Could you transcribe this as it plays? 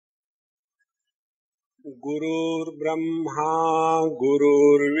गुरुर्ब्रह्मा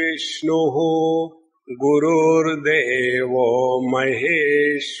गुरुर्विष्णुः गुरुर्देवो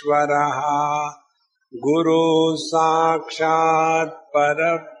महेश्वरः गुरुः साक्षात्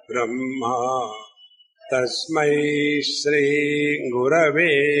परब्रह्म तस्मै श्री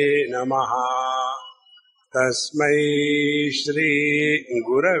गुरवे नमः तस्मै श्री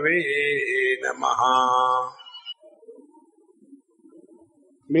गुरवे नमः.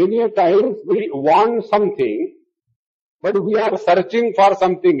 Many a times we want something, but we are searching for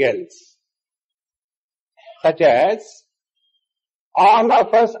something else. Such as, all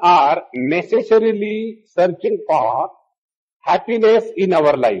of us are necessarily searching for happiness in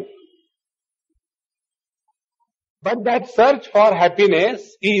our life. But that search for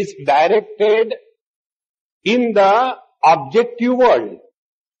happiness is directed in the objective world.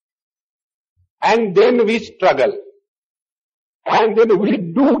 And then we struggle. And then we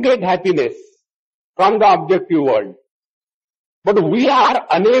do get happiness from the objective world. But we are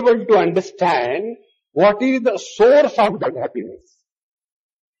unable to understand what is the source of that happiness.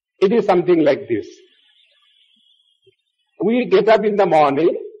 It is something like this. We get up in the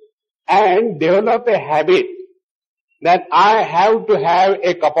morning and develop a habit that I have to have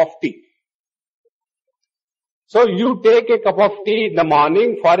a cup of tea. So you take a cup of tea in the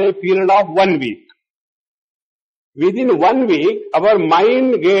morning for a period of 1 week. Within 1 week, our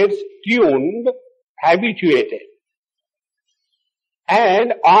mind gets tuned, habituated.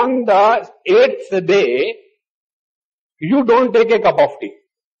 And on the 8th day, you don't take a cup of tea.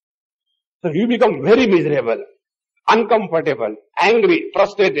 So you become very miserable, uncomfortable, angry,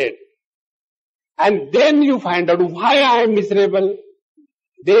 frustrated. And then you find out why I am miserable.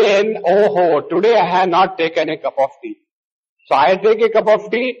 Then, today I have not taken a cup of tea. So I take a cup of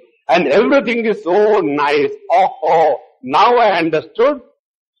tea and everything is so nice. Now I understood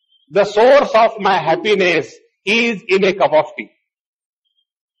the source of my happiness is in a cup of tea.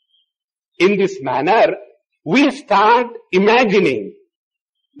 In this manner, we start imagining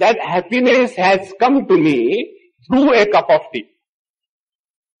that happiness has come to me through a cup of tea.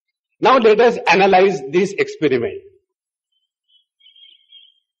 Now let us analyze this experiment.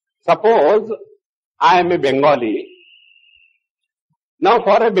 Suppose I am a Bengali. Now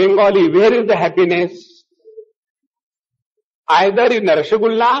for a Bengali, where is the happiness? Either in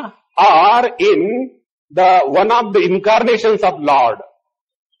Rasgulla or in one of the incarnations of Lord,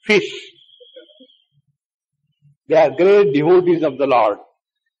 fish. They are great devotees of the Lord.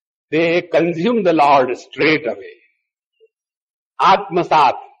 They consume the Lord straight away.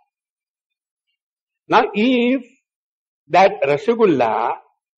 Atmasat. Now if that Rasgulla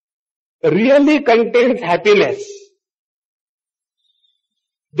really contains happiness,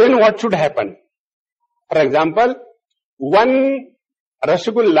 then what should happen? For example, one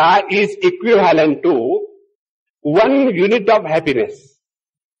Rasgulla is equivalent to 1 unit of happiness.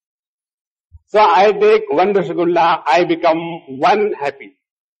 So I take 1 Rasgulla, I become 1 happy.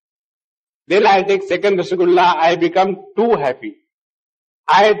 Then I take 2nd Rasgulla, I become 2 happy.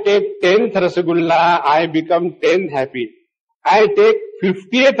 I take 10th Rasgulla, I become 10 happy. I take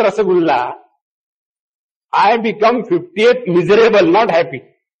 50th Rasgulla, I become 50th miserable, not happy.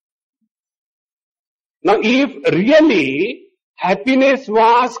 Now if really happiness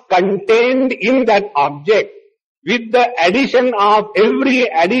was contained in that object, with the addition of every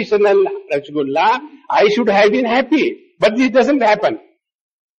additional Rasgulla, I should have been happy. But this doesn't happen.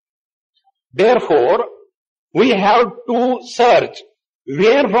 Therefore, we have to search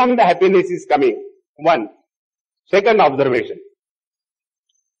where from the happiness is coming. 1. Second observation.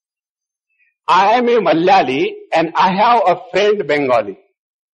 I am a Malayali and I have a friend Bengali.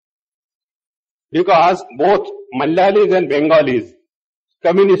 Because both Malayalis and Bengalis,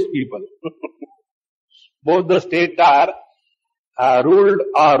 communist people, both the states are ruled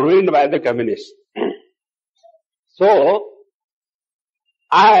or ruined by the communists. So,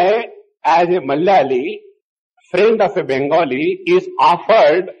 I, as a Malayali, friend of a Bengali, is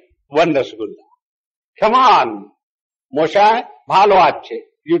offered 1 Rasgulla. Come on, Moshe, bhalo acche,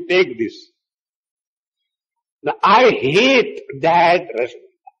 you take this. Now, I hate that Rasgulla.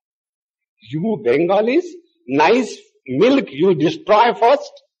 You Bengalis, nice milk you destroy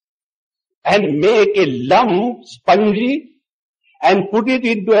first and make a lump spongy and put it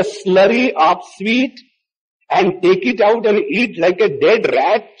into a slurry of sweet and take it out and eat like a dead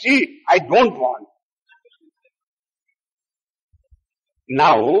rat. See, I don't want.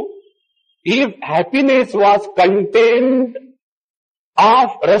 Now, if happiness was contained of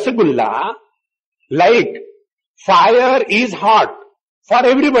Rasgulla, like fire is hot for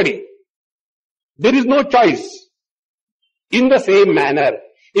everybody, there is no choice. In the same manner,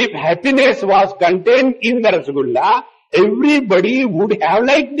 If happiness was contained in the Rasgulla, everybody would have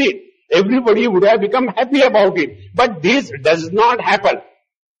liked it. Everybody would have become happy about it. But this does not happen.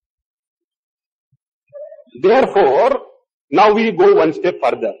 Therefore, now we go one step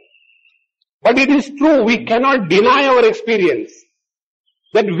further. But it is true, we cannot deny our experience.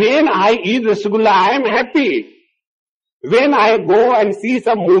 That when I eat Rasgulla, I am happy. When I go and see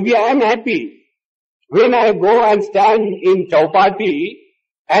some movie, I am happy. When I go and stand in Chowpati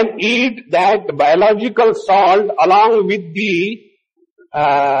and eat that biological salt along with the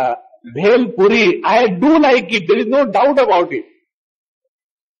bhel puri, I do like it. There is no doubt about it.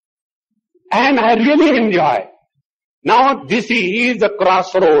 And I really enjoy. Now this is the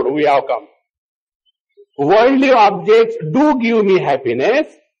crossroad we have come. Worldly objects do give me happiness,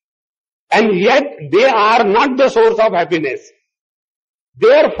 and yet they are not the source of happiness.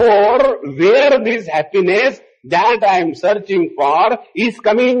 Therefore, where this happiness that I am searching for is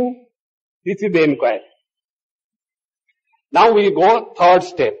coming, this is the inquiry. Now we go third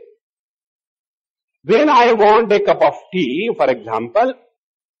step. When I want a cup of tea, for example,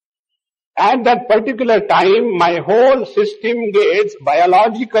 at that particular time, my whole system gets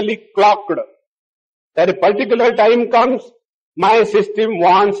biologically clocked. That a particular time comes, my system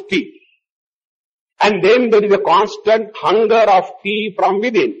wants tea. And then there is a constant hunger of tea from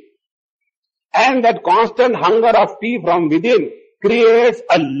within. And that constant hunger of tea from within creates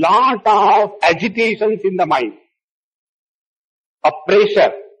a lot of agitations in the mind, a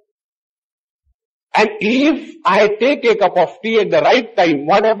pressure. And if I take a cup of tea at the right time,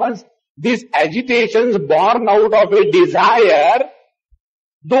 what happens? These agitations born out of a desire,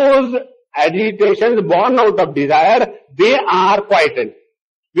 those agitations born out of desire, they are quietened.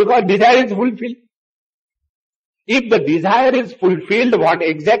 Because desire is fulfilled. If the desire is fulfilled, what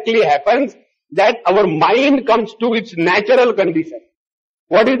exactly happens? That our mind comes to its natural condition.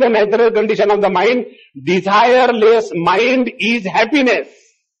 What is the natural condition of the mind? Desireless mind is happiness.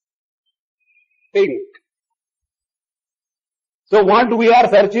 Think. So what we are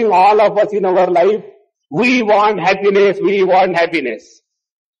searching, all of us in our life, we want happiness, we want happiness.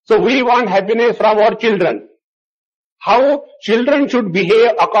 So we want happiness from our children. How children should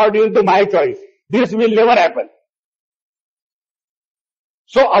behave according to my choice. This will never happen.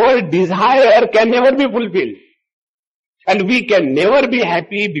 So our desire can never be fulfilled. And we can never be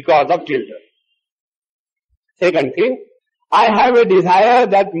happy because of children. Second thing, I have a desire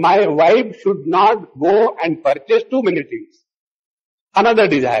that my wife should not go and purchase too many things. Another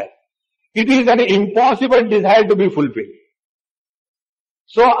desire. It is an impossible desire to be fulfilled.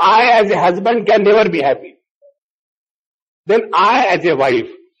 So I as a husband can never be happy. Then I as a wife,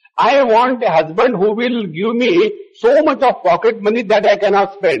 I want a husband who will give me so much of pocket money that I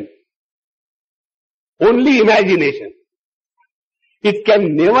cannot spend. Only imagination. It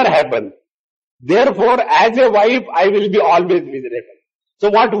can never happen. Therefore, as a wife, I will be always miserable. So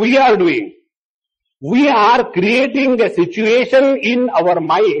what we are doing? We are creating a situation in our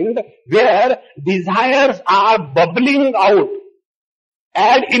mind where desires are bubbling out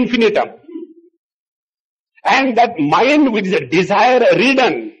ad infinitum. And that mind which is a desire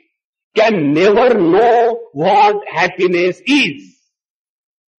ridden can never know what happiness is.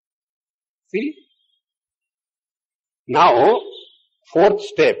 See? Now, fourth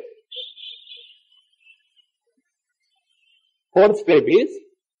step. Fourth step is,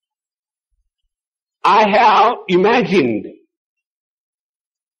 I have imagined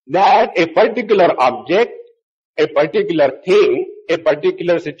that a particular object, a particular thing, a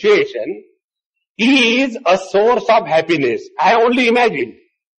particular situation is a source of happiness. I only imagine.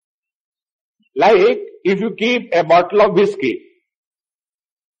 Like if you keep a bottle of whiskey.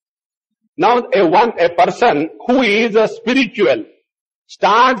 Now a person who is a spiritual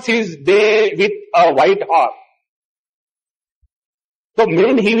starts his day with a white horse. So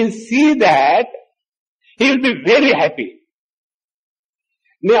when he will see that, he will be very happy.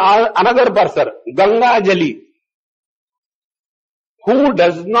 Now another person, Ganga Jali, who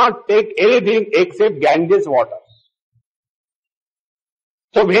does not take anything except Ganges water.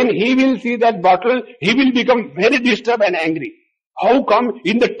 So when he will see that bottle, he will become very disturbed and angry. How come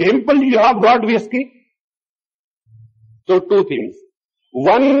in the temple you have brought whiskey? So two things.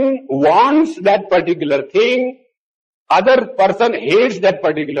 One wants that particular thing, other person hates that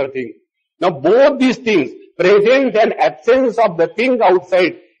particular thing. Now both these things, presence and absence of the thing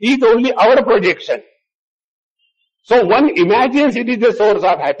outside, is only our projection. So one imagines it is a source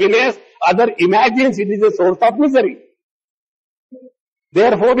of happiness, other imagines it is a source of misery.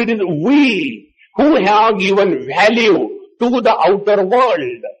 Therefore it is we who have given value to the outer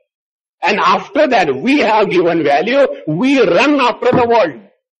world. And after that we have given value, we run after the world.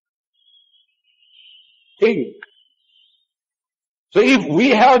 Think. So if we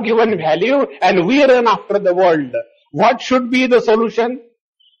have given value and we run after the world, what should be the solution?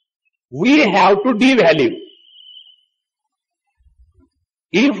 We have to devalue.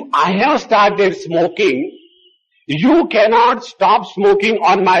 If I have started smoking, you cannot stop smoking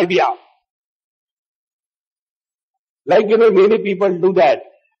on my behalf. Like, many people do that.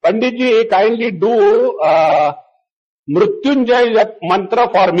 Panditji, kindly do Mrityunjay mantra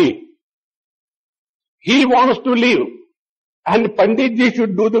for me. He wants to live. And Panditji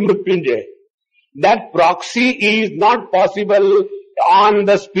should do the Mrityunjay. That proxy is not possible on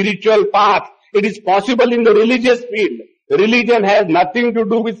the spiritual path. It is possible in the religious field. Religion has nothing to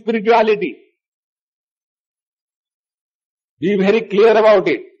do with spirituality. Be very clear about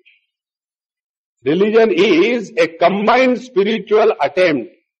it. Religion is a combined spiritual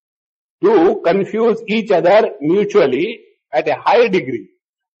attempt to confuse each other mutually at a high degree.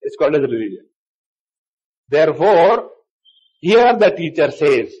 It's called as religion. Therefore, here the teacher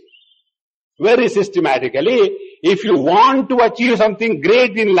says, very systematically, if you want to achieve something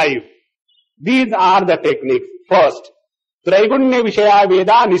great in life, these are the techniques. First, Traigunya Vishaya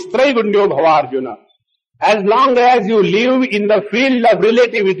Veda Nistraigunyo Bhavarjuna. As long as you live in the field of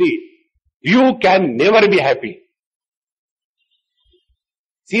relativity, you can never be happy.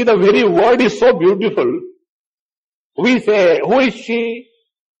 See, the very word is so beautiful. We say, who is she?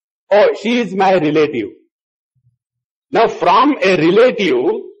 Oh, she is my relative. Now, from a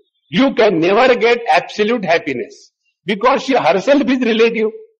relative, you can never get absolute happiness because she herself is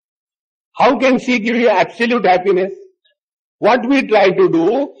relative. How can she give you absolute happiness? What we try to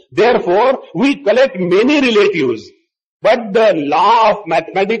do, therefore, we collect many relatives. But the law of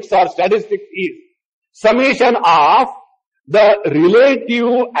mathematics or statistics is summation of the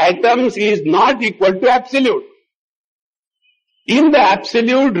relative atoms is not equal to absolute. In the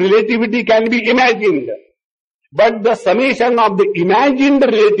absolute, relativity can be imagined. But the summation of the imagined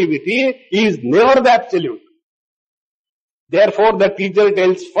relativity is never the absolute. Therefore, the teacher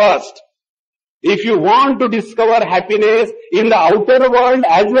tells first, if you want to discover happiness in the outer world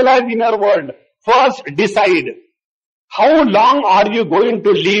as well as inner world, first decide how long are you going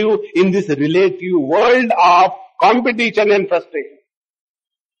to live in this relative world of competition and frustration.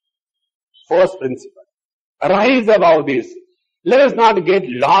 First principle. Rise above this. Let us not get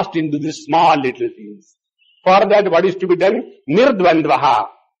lost into these small little things. For that, what is to be done? Nirdvandvaha.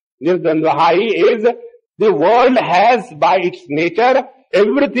 Nirdvandvaha is the world has by its nature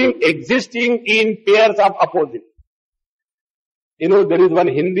everything existing in pairs of opposite. There is one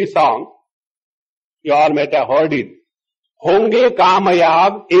Hindi song, you all might have heard it. Honge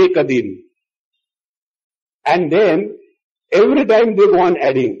kamayab ek din. And then, every time they go on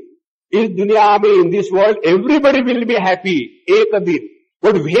adding, in this world, everybody will be happy, ek din.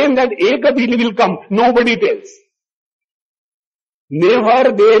 But when that ek din will come, nobody tells.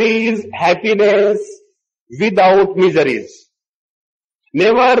 Never there is happiness without miseries.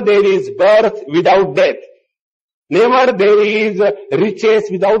 Never there is birth without death. Never there is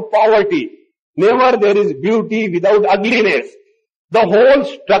riches without poverty. Never there is beauty without ugliness. The whole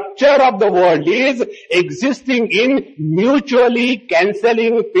structure of the world is existing in mutually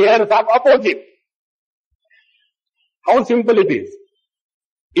cancelling pairs of opposite. How simple it is.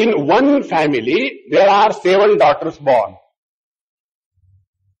 In one family, there are 7 daughters born.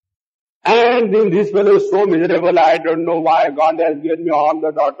 And then this fellow is so miserable, I don't know why God has given me all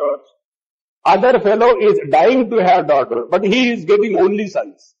the daughters. Other fellow is dying to have daughters, but he is getting only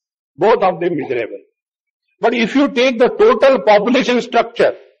sons. Both of them miserable. But if you take the total population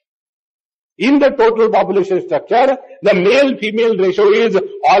structure, in the total population structure, the male-female ratio is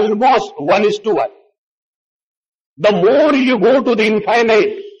almost 1:1. The more you go to the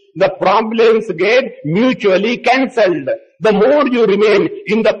infinite, the problems get mutually cancelled. The more you remain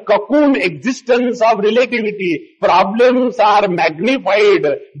in the cocoon existence of relativity, problems are magnified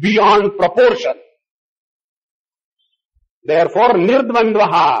beyond proportion. Therefore,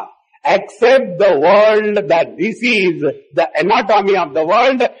 nirdvandvaha, accept the world that this is the anatomy of the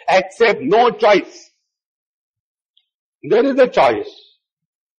world, accept no choice. There is a choice.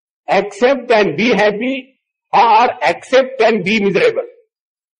 Accept and be happy or accept and be miserable.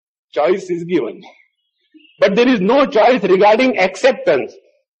 Choice is given. But there is no choice regarding acceptance.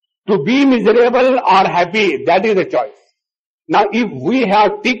 To be miserable or happy, that is a choice. Now if we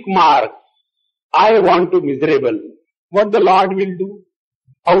have tick mark, I want to miserable, what the Lord will do?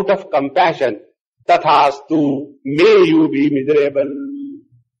 Out of compassion, tathastu, may you be miserable.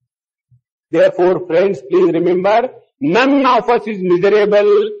 Therefore, friends, please remember, none of us is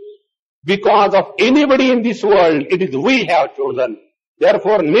miserable because of anybody in this world. It is we have chosen.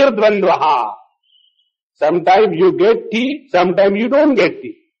 Therefore, nirdvandvaha. Sometimes you get tea, sometimes you don't get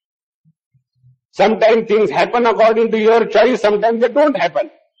tea. Sometimes things happen according to your choice, sometimes they don't happen.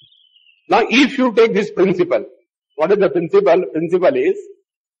 Now if you take this principle, what is the principle? Principle is,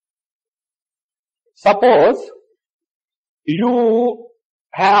 suppose you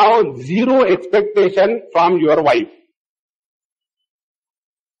have zero expectation from your wife.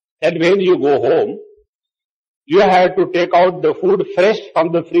 And when you go home, you have to take out the food fresh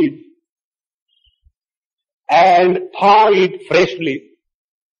from the fridge and thaw it freshly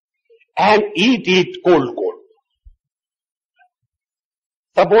and eat it cold.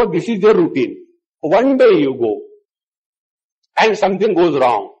 Suppose this is your routine. One day you go and something goes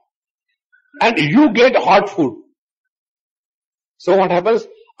wrong and you get hot food. So what happens?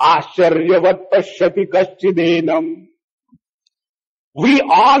 Ashcharyavat pashyati kaschidenam. We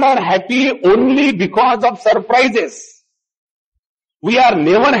all are happy only because of surprises. We are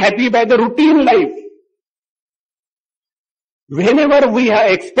never happy by the routine life. Whenever we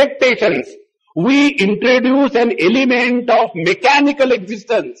have expectations, we introduce an element of mechanical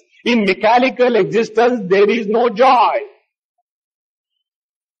existence. In mechanical existence, there is no joy.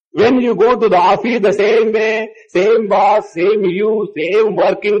 When you go to the office the same way, same boss, same you, same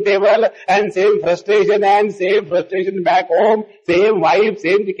working table, and same frustration back home, same wife,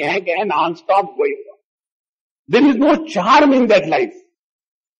 same non-stop going on. There is no charm in that life.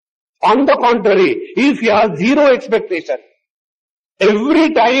 On the contrary, if you have zero expectation,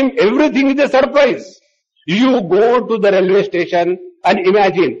 every time everything is a surprise. You go to the railway station and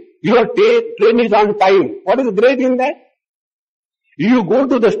imagine your train is on time. What is great in that? You go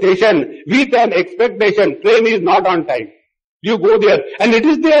to the station with an expectation, train is not on time. You go there and it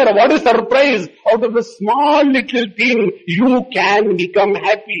is there. What a surprise! Out of a small little thing, you can become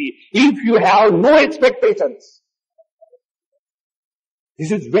happy if you have no expectations.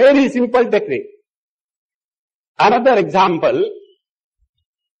 This is very simple technique. Another example,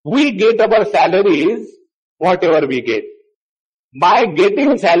 we get our salaries, whatever we get. By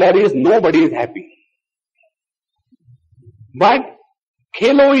getting salaries, nobody is happy. But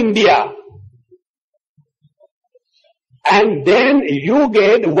Khelo India, and then you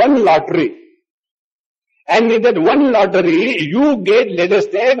get one lottery. And in that one lottery, you get, let us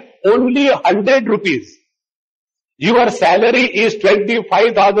say, only 100 rupees. Your salary is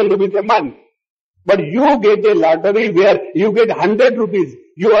 25,000 rupees a month. But you get a lottery where you get 100 rupees.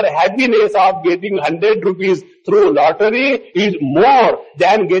 Your happiness of getting 100 rupees through lottery is more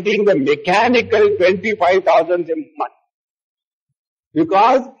than getting the mechanical 25,000 a month.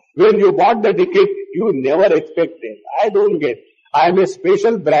 Because when you bought the ticket, you never expected. I don't get. I am a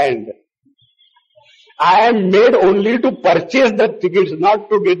special brand. I am made only to purchase the tickets, not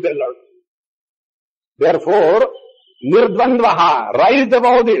to get the lottery. Therefore, nirdvandvaha, rise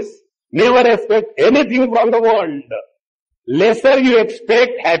above this. Never expect anything from the world. Lesser you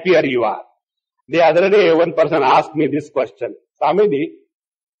expect, happier you are. The other day, one person asked me this question. Swamiji,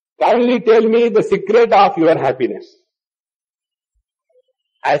 kindly tell me the secret of your happiness.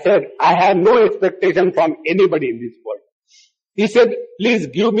 I said, I have no expectation from anybody in this world. He said, please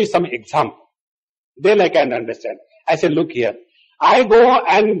give me some example. Then I can understand. I said, look here. I go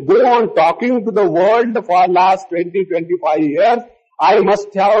on talking to the world for last 20-25 years. I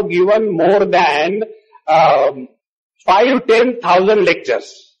must have given more than 5,000-10,000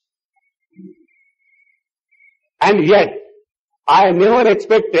 lectures. And yet, I never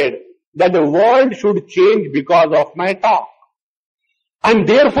expected that the world should change because of my talk. And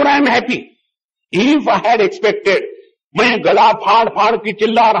therefore I am happy. If I had expected, मैं गला फाड़ के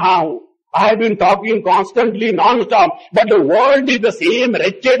चिल्ला रहा हूं, I have been talking constantly, non-stop, but the world is the same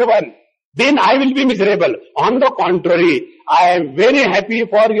wretched one, then I will be miserable. On the contrary, I am very happy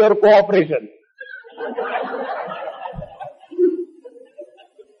for your cooperation.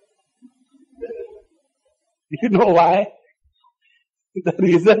 You know why? The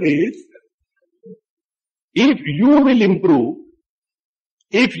reason is, if you will improve,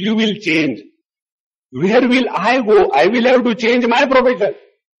 if you will change, where will I go? I will have to change my profession.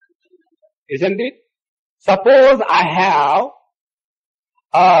 Isn't it? Suppose I have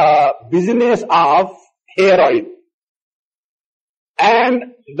a business of hair oil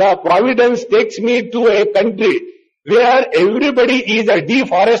and the Providence takes me to a country where everybody is a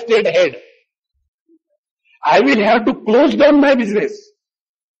deforested head. I will have to close down my business.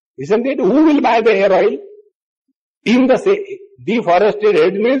 Isn't it? Who will buy the hair oil? In the deforested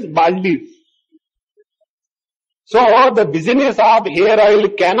head means bald leaves. So the business of hair oil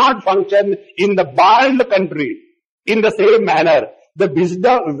cannot function in the bald country. In the same manner, the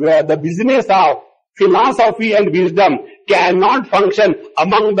business of philosophy and wisdom cannot function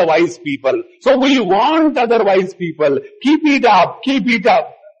among the wise people. So we want other wise people. Keep it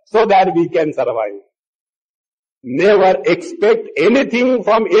up, so that we can survive. Never expect anything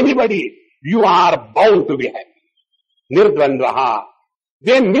from anybody. You are bound to be happy. Nirdvandraha.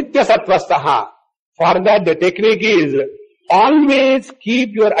 Then nitya sattvastaha. For that the technique is always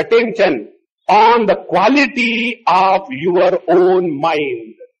keep your attention on the quality of your own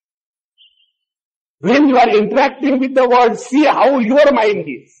mind. When you are interacting with the world, see how your mind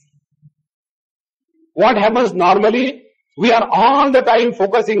is. What happens normally? We are all the time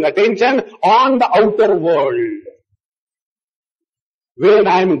focusing attention on the outer world. When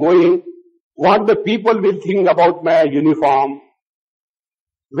I am going, what the people will think about my uniform.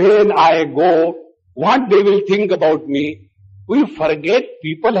 When I go, what they will think about me. We forget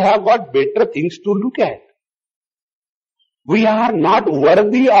people have got better things to look at. We are not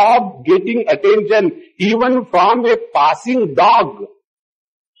worthy of getting attention even from a passing dog.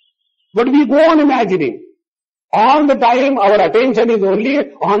 But we go on imagining. All the time our attention is only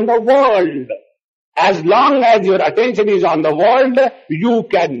on the world. As long as your attention is on the world, you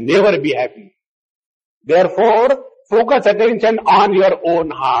can never be happy. Therefore, focus attention on your own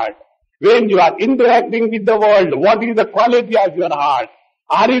heart. When you are interacting with the world, what is the quality of your heart?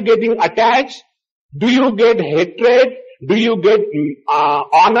 Are you getting attached? Do you get hatred? Do you get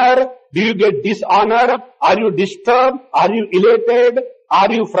honor? Do you get dishonor? Are you disturbed? Are you elated?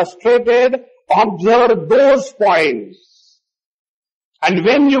 Are you frustrated? Observe those points. And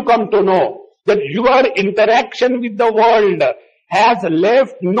when you come to know that your interaction with the world has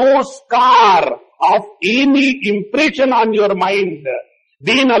left no scar of any impression on your mind,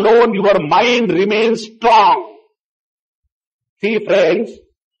 then alone your mind remains strong. See friends,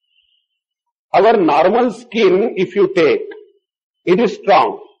 our normal skin, if you take, it is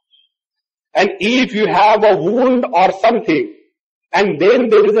strong. And if you have a wound or something, and then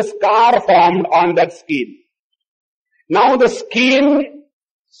there is a scar formed on that skin. Now the skin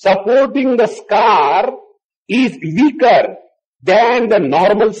supporting the scar is weaker than the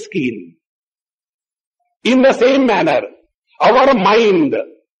normal skin. In the same manner, our mind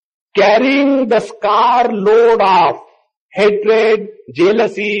carrying the scar load of hatred,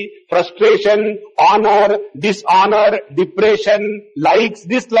 jealousy, frustration, honor, dishonor, depression, likes,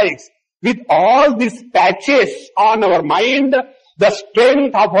 dislikes. With all these patches on our mind, the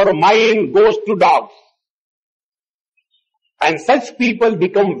strength of our mind goes to dogs. And such people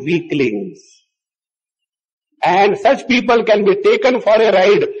become weaklings. And such people can be taken for a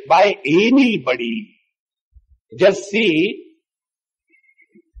ride by anybody. Just see,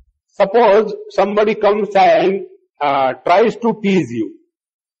 suppose somebody comes and tries to tease you.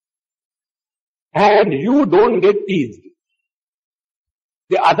 And you don't get teased.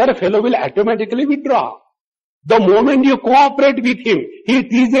 The other fellow will automatically withdraw. The moment you cooperate with him, he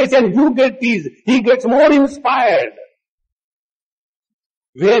teases and you get teased. He gets more inspired.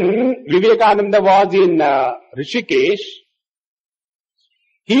 When Vivekananda was in Rishikesh,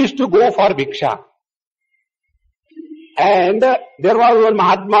 he used to go for Bhiksha. And there was one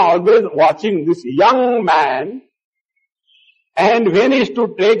Mahatma always watching this young man. And when he used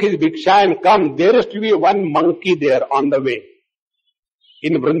to take his Bhiksha and come, there used to be one monkey there on the way.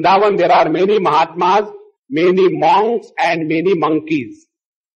 In Vrindavan there are many Mahatmas, many monks and many monkeys.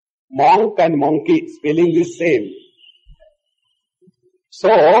 Monk and monkey, spelling is same.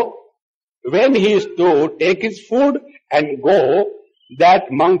 So, when he is to take his food and go,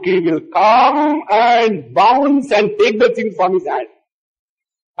 that monkey will come and bounce and take the thing from his hand.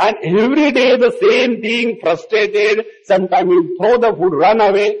 And every day the same thing, frustrated, sometimes he will throw the food, run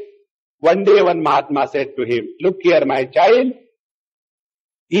away. One day one Mahatma said to him, look here my child,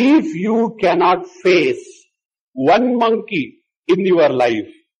 if you cannot face one monkey in your life,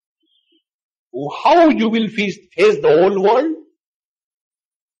 how you will face the whole world?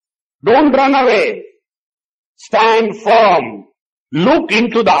 Don't run away. Stand firm. Look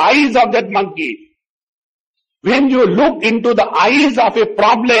into the eyes of that monkey. When you look into the eyes of a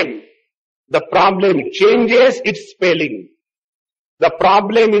problem, the problem changes its spelling. The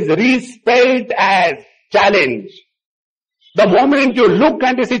problem is respelled as challenge. The moment you look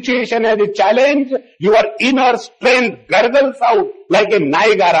at a situation as a challenge, your inner strength gurgles out like a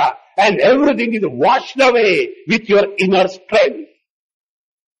Niagara and everything is washed away with your inner strength.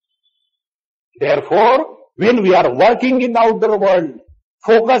 Therefore, when we are working in the outer world,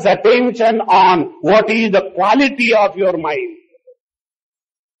 focus attention on what is the quality of your mind.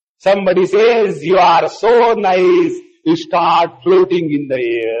 Somebody says, you are so nice, you start floating in the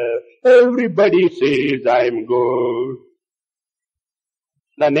air. Everybody says, I am good.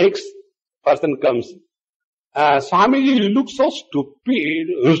 The next person comes. Swamiji, you look so stupid,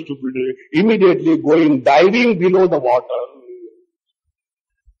 immediately going diving below the water.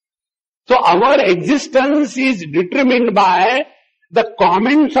 So our existence is determined by the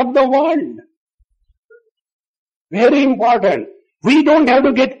comments of the world. Very important. We don't have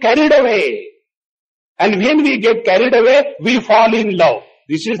to get carried away. And when we get carried away, we fall in love.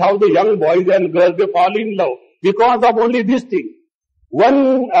 This is how the young boys and girls, they fall in love. Because of only this thing.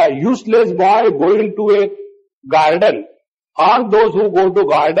 One useless boy going to a garden. All those who go to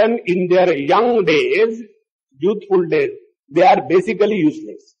garden in their young days, youthful days, they are basically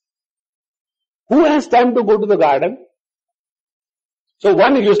useless. Who has time to go to the garden? So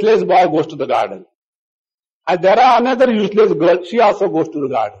one useless boy goes to the garden. And there are another useless girl, she also goes to the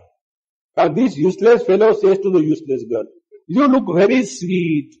garden. Now this useless fellow says to the useless girl, you look very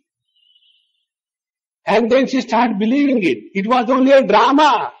sweet. And then she starts believing it. It was only a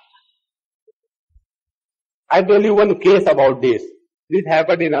drama. I tell you one case about this. This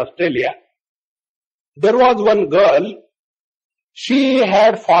happened in Australia. There was one girl, she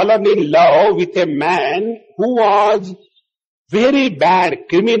had fallen in love with a man who was very bad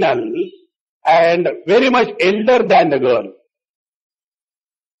criminal and very much elder than the girl.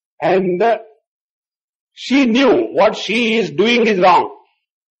 And she knew what she is doing is wrong.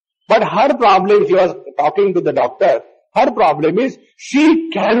 But her problem, she was talking to the doctor, her problem is she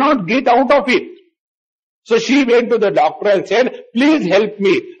cannot get out of it. So she went to the doctor and said, please help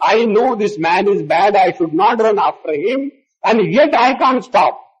me. I know this man is bad, I should not run after him, and yet I can't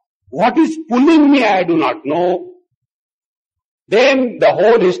stop. What is pulling me, I do not know. Then the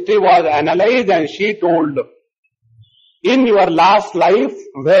whole history was analyzed and she told, in your last life,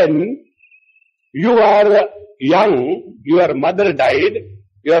 when you were young, your mother died,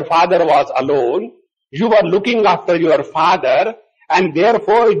 your father was alone, you were looking after your father, and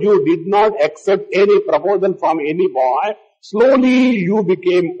therefore you did not accept any proposal from any boy. Slowly you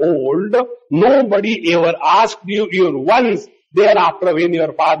became old. Nobody ever asked you even once thereafter when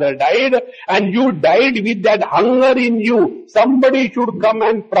your father died, and you died with that hunger in you. Somebody should come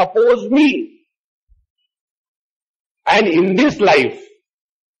and propose me. And in this life,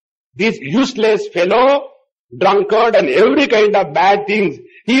 this useless fellow, drunkard and every kind of bad things,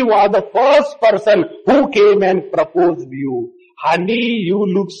 he was the first person who came and proposed you. Honey, you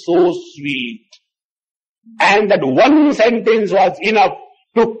look so sweet. And that one sentence was enough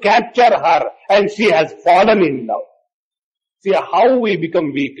to capture her, and she has fallen in love. See how we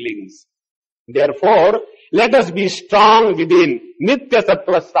become weaklings. Therefore, let us be strong within. Nitya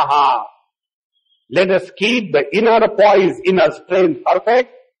sattva saha. Let us keep the inner poise, inner strength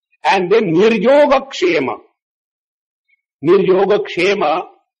perfect, and then niryoga kshema. Niryoga kshema,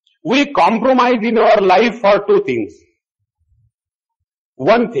 we compromise in our life for two things.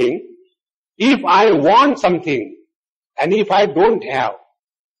 One thing, if I want something and if I don't have,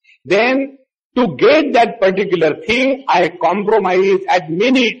 then to get that particular thing, I compromise at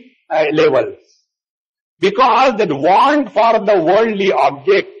many levels. Because that want for the worldly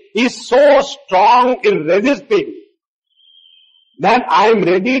object is so strong in resisting that I am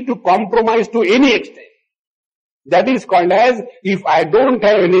ready to compromise to any extent. That is called as, if I don't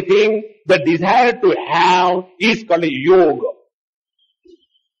have anything, the desire to have is called a yoga.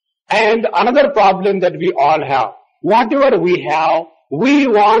 And another problem that we all have, whatever we have, we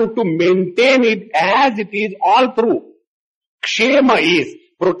want to maintain it as it is all through. Kshema is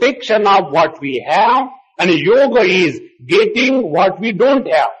protection of what we have, and yoga is getting what we don't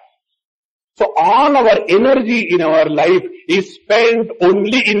have. So all our energy in our life is spent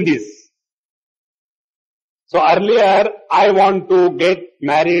only in this. So earlier, I want to get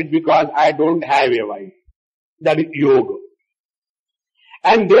married because I don't have a wife. That is yoga.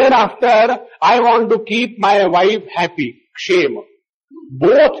 And thereafter, I want to keep my wife happy. Kshema.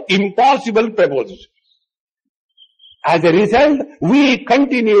 Both impossible propositions. As a result, we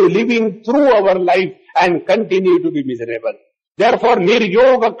continue living through our life and continue to be miserable. Therefore,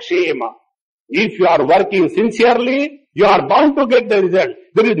 niryoga kshema. If you are working sincerely, you are bound to get the result.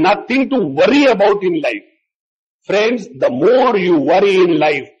 There is nothing to worry about in life. Friends, the more you worry in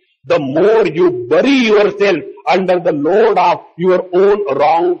life, the more you bury yourself under the load of your own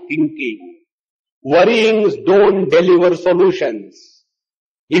wrong thinking. Worryings don't deliver solutions.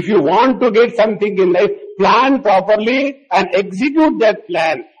 If you want to get something in life, plan properly and execute that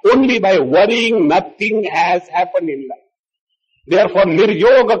plan. Only by worrying, nothing has happened in life. Therefore,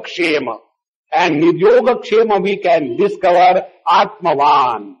 niryoga kshema. And niryoga kshema we can discover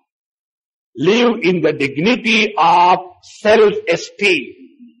Atmavan. Live in the dignity of self-esteem.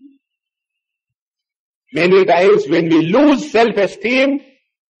 Many times when we lose self-esteem,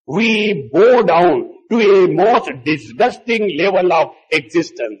 we bow down to a most disgusting level of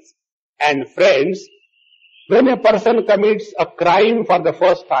existence. And friends, when a person commits a crime for the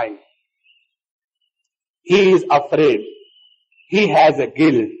first time, he is afraid. He has a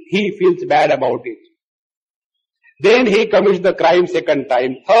guilt. He feels bad about it. Then he commits the crime second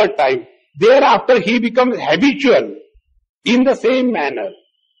time, third time. Thereafter he becomes habitual in the same manner.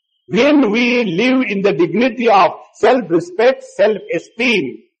 When we live in the dignity of self-respect,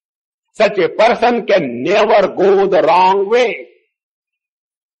 self-esteem, such a person can never go the wrong way.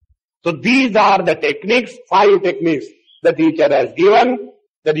 So these are the techniques, 5 techniques the teacher has given,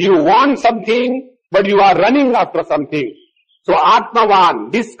 that you want something, but you are running after something. So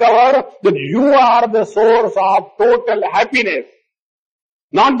Atmavan, discover that you are the source of total happiness,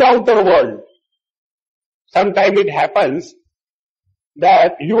 not the outer world. Sometimes it happens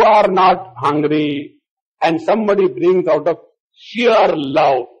that you are not hungry and somebody brings out of sheer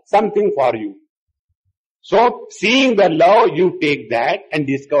love something for you. So seeing the love, you take that and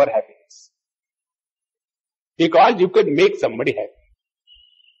discover happiness. Because you could make somebody happy.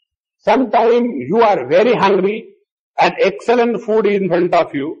 Sometimes you are very hungry and excellent food is in front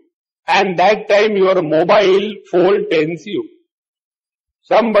of you, and that time your mobile phone tells you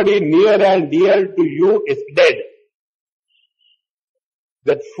somebody near and dear to you is dead.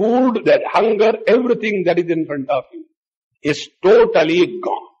 That food, that hunger, everything that is in front of you is totally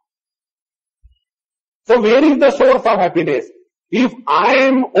gone. So where is the source of happiness? If I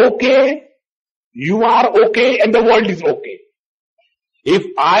am okay, you are okay and the world is okay. If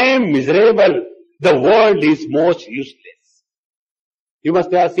I am miserable, the world is most useless. You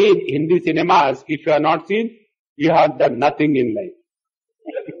must have seen Hindi cinemas. If you have not seen, you have done nothing in life.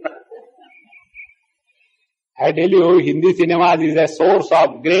 I tell you, Hindi cinemas is a source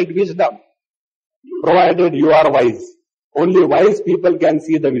of great wisdom, provided you are wise. Only wise people can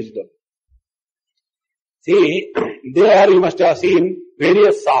see the wisdom. See, there you must have seen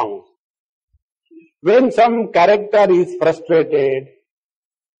various songs. When some character is frustrated,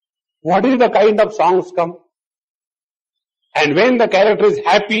 what is the kind of songs come? And when the character is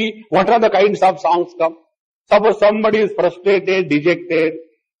happy, what are the kinds of songs come? Suppose somebody is frustrated, dejected,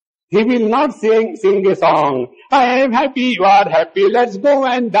 he will not sing a song, I am happy, you are happy, let's go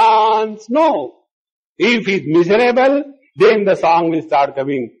and dance. No. If he is miserable, then the song will start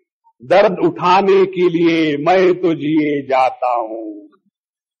coming. दर्द उठाने के लिए मैं तो जिए जाता हूं.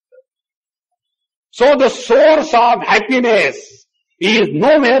 So the source of happiness is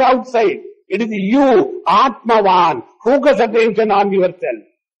nowhere outside. It is you, Atmavan. Focus attention on yourself.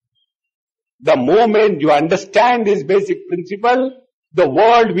 The moment you understand this basic principle, the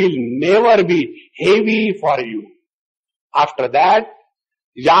world will never be heavy for you. After that,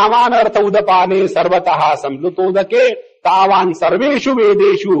 यावान अर्थ उदपाने सर्वतः संप्लुतोदके तावान सर्वेषु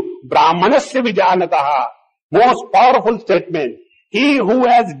वेदेषु ब्राह्मणस्य विजानतः. Most powerful statement. He who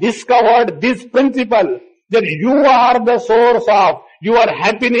has discovered this principle, that you are the source of your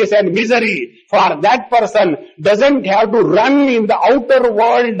happiness and misery, for that person doesn't have to run in the outer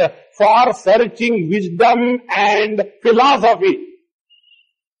world for searching wisdom and philosophy.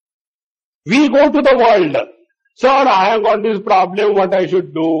 We go to the world. Sir, I have got this problem, what I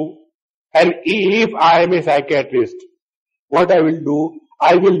should do? And if I am a psychiatrist, what I will do?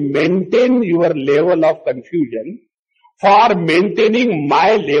 I will maintain your level of confusion for maintaining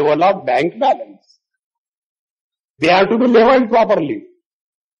my level of bank balance. They have to be leveled properly.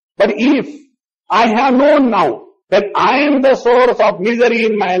 But if I have known now that I am the source of misery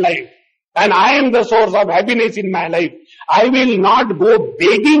in my life and I am the source of happiness in my life, I will not go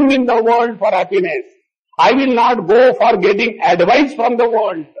begging in the world for happiness. I will not go for getting advice from the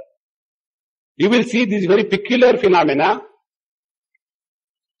world. You will see this very peculiar phenomena.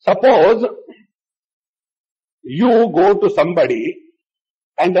 Suppose you go to somebody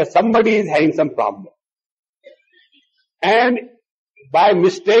and somebody is having some problem. And by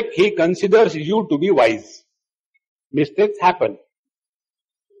mistake he considers you to be wise. Mistakes happen.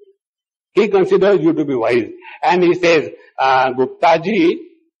 He considers you to be wise. And he says, Gupta ji,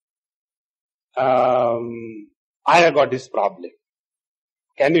 I have got this problem.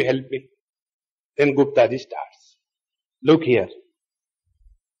 Can you help me? Then Gupta ji starts. Look here.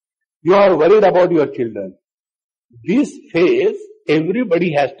 You are worried about your children. This phase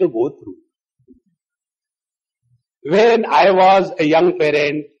everybody has to go through. When I was a young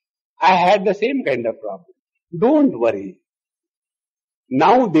parent, I had the same kind of problem. Don't worry.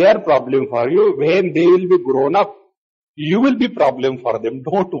 Now their problem for you, when they will be grown up, you will be problem for them.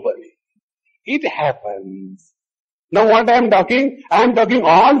 Don't worry. It happens. Now what I am talking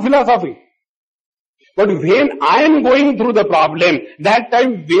all philosophy. But when I am going through the problem, that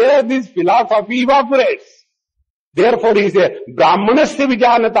time where this philosophy evaporates. Therefore he says, Brahmanasya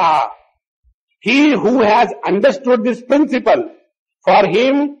vijanata. He who has understood this principle, for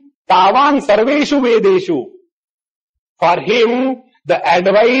him, tavan sarveshu vedeshu. For him, the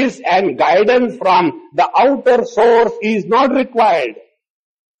advice and guidance from the outer source is not required.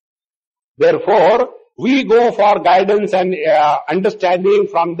 Therefore, we go for guidance and understanding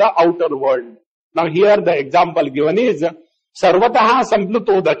from the outer world. Now here the example given is, sarvataha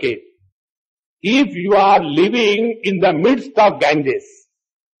samplutodake. If you are living in the midst of Ganges,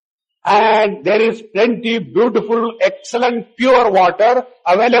 and there is plenty beautiful, excellent, pure water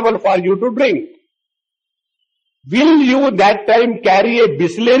available for you to drink, will you that time carry a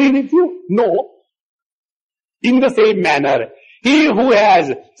Bisleri with you? No. In the same manner, he who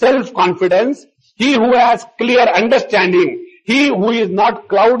has self-confidence, he who has clear understanding, he who is not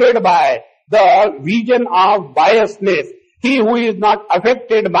clouded by the vision of biasness, he who is not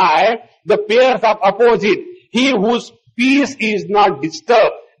affected by the pairs of opposite, he whose peace is not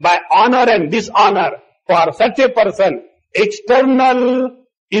disturbed by honor and dishonor, for such a person, external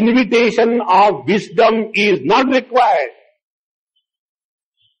invitation of wisdom is not required.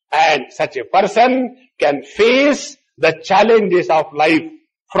 And such a person can face the challenges of life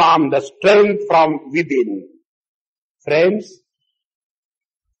from the strength from within. Friends,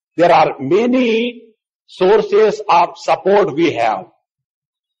 there are many sources of support we have.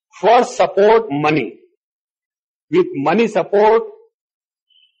 First support, money. With money support,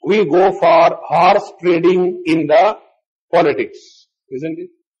 we go for horse trading in the politics, isn't it?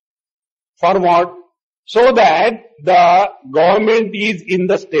 For what? So that the government is in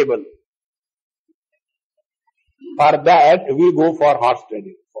the stable. For that, we go for horse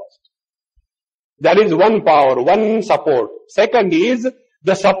trading first. That is one power, one support. Second is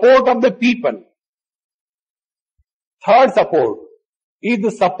the support of the people. Third support is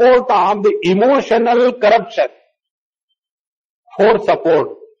the support of the emotional corruption. Fourth support,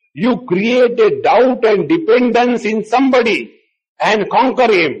 you create a doubt and dependence in somebody and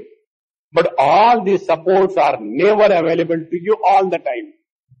conquer him. But all these supports are never available to you all the time.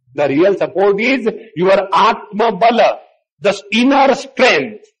 The real support is your Atma Bala, the inner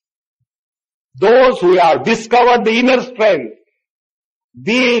strength. Those who have discovered the inner strength,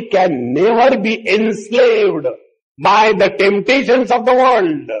 they can never be enslaved by the temptations of the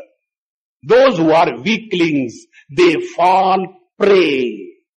world. Those who are weaklings, they fall prey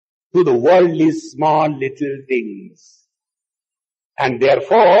to the worldly small little things. And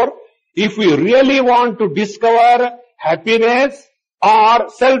therefore, if we really want to discover happiness or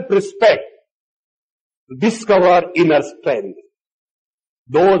self-respect, discover inner strength.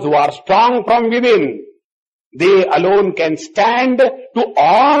 Those who are strong from within, they alone can stand to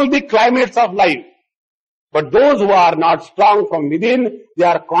all the climates of life. But those who are not strong from within, they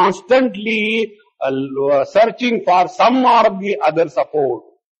are constantly searching for some or the other support.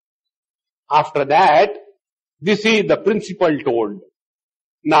 After that, this is the principle told.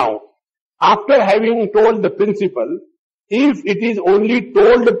 Now, after having told the principle, if it is only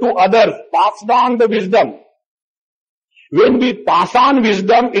told to others, passed on the wisdom. When we pass on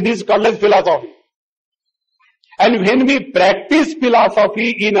wisdom, it is called as philosophy. And when we practice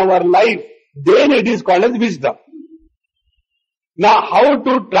philosophy in our life, then it is called as wisdom. Now, how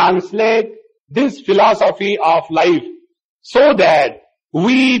to translate this philosophy of life so that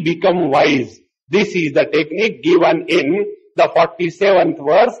we become wise? This is the technique given in the 47th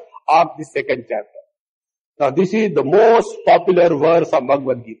verse of the second chapter. Now, this is the most popular verse of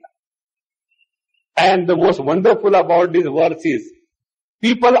Bhagavad Gita. And the most wonderful about this verse is,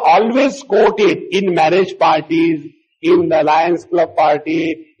 people always quote it in marriage parties, in the Lions Club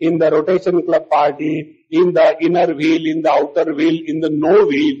party, in the rotation club party, in the inner wheel, in the outer wheel, in the no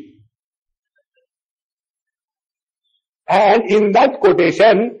wheel. And in that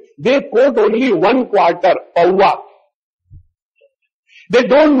quotation, they quote only one quarter, Pavva. They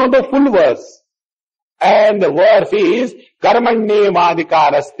don't know the full verse. And the verse is, Karmanye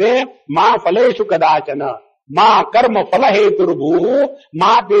madhikaraste ma phaleshu kadachana ma karma phalaheturbuhu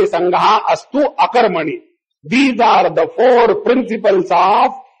ma te sangha astu akarmani. These are the four principles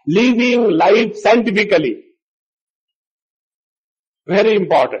of living life scientifically. Very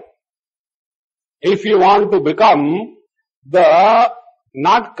important. If you want to become the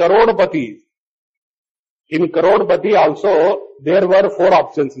not Karodpati, in Karodpati also there were four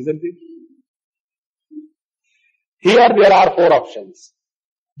options, isn't it? Here there are four options.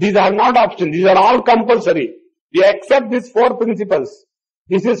 These are not options, these are all compulsory. We accept these four principles.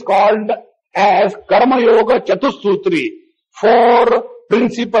 This is called as Karma Yoga Chatussutri, four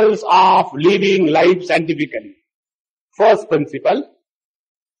principles of living life scientifically. First principle,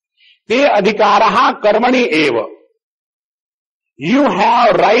 te adhikaraha karmani eva. You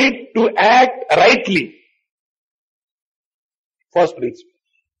have right to act rightly. First principle.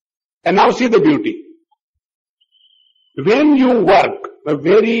 And now see the beauty. When you work,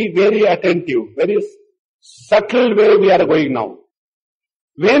 very, very attentive, very subtle way we are going now.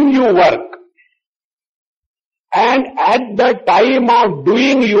 When you work, and at the time of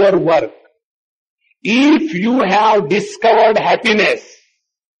doing your work, if you have discovered happiness,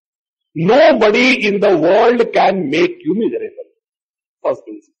 nobody in the world can make you miserable. First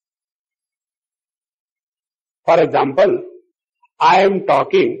principle. For example, I am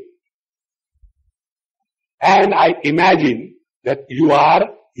talking and I imagine that you are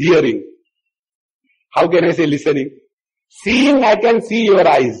hearing. How can I say listening? Seeing, I can see your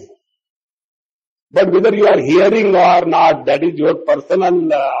eyes. But whether you are hearing or not, that is your personal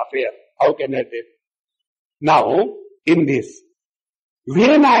affair. How can I say? Now, in this,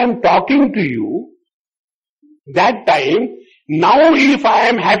 when I am talking to you, that time, now if I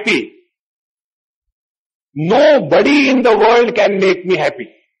am happy, nobody in the world can make me happy.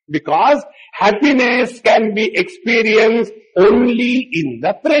 Because happiness can be experienced only in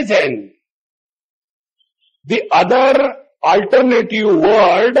the present. The other alternative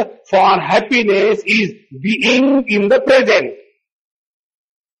word for happiness is being in the present.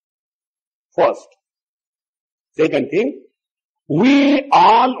 First. Second thing, we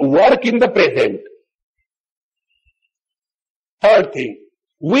all work in the present. Third thing,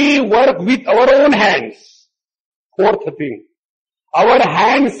 we work with our own hands. Fourth thing, our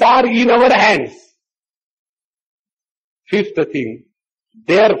hands are in our hands. Fifth thing,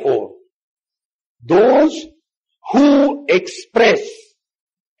 therefore, those who express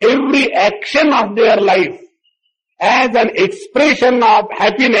every action of their life as an expression of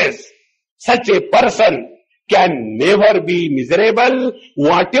happiness, such a person can never be miserable,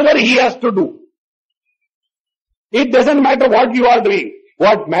 whatever he has to do. It doesn't matter what you are doing.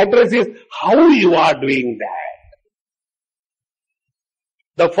 What matters is how you are doing that.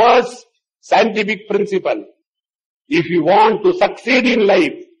 The first scientific principle, if you want to succeed in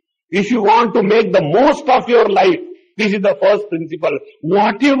life, if you want to make the most of your life, this is the first principle.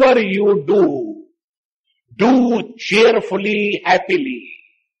 Whatever you do, do cheerfully, happily.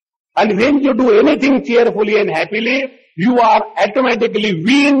 And when you do anything cheerfully and happily, you are automatically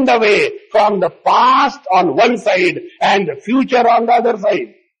weaned away from the past on one side and the future on the other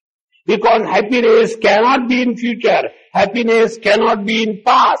side. Because happiness cannot be in future. Happiness cannot be in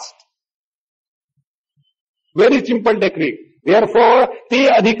past. Very simple technique. Therefore, te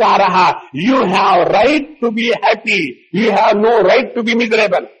adhikaraha, you have right to be happy. You have no right to be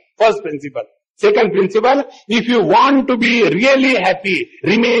miserable. First principle. Second principle, if you want to be really happy,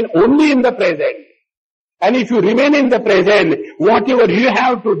 remain only in the present. And if you remain in the present, whatever you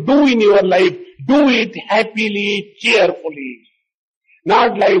have to do in your life, do it happily, cheerfully.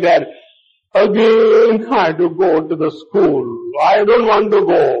 Not like that. Again, I have to go to the school. I don't want to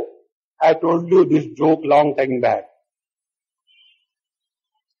go. I told you this joke long time back.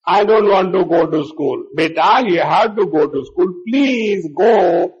 I don't want to go to school. Beta, you have to go to school. Please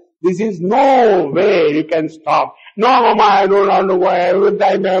go. This is no way you can stop. No, Mama, I don't want to go. Every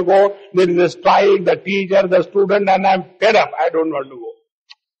time I go, there is a strike, the teacher, the student, and I'm fed up. I don't want to go.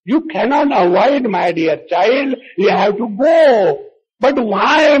 You cannot avoid, my dear child. You have to go. But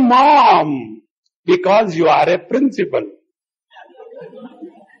why, Mom? Because you are a principal.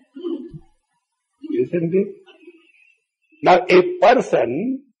 Isn't it? Now, a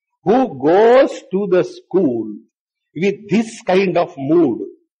person who goes to the school with this kind of mood,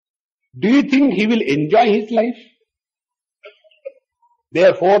 do you think he will enjoy his life?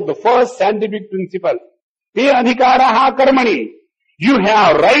 Therefore, the first scientific principle, te adhikaraha karmani, you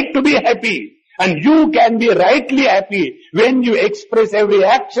have right to be happy, and you can be rightly happy when you express every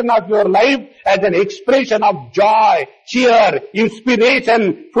action of your life as an expression of joy, cheer,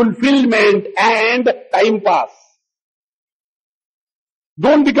 inspiration, fulfillment, and time pass.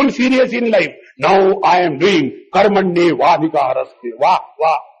 Don't become serious in life. Now I am doing karmanye vadhikaraste. Wah,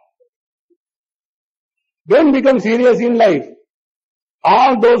 wah. Don't become serious in life.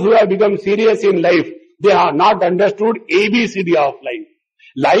 All those who have become serious in life, they have not understood ABCD of life.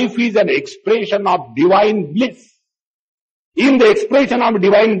 Life is an expression of divine bliss. In the expression of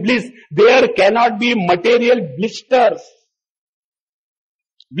divine bliss, there cannot be material blisters.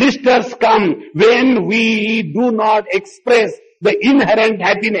 Blisters come when we do not express the inherent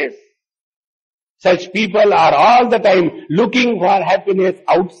happiness. Such people are all the time looking for happiness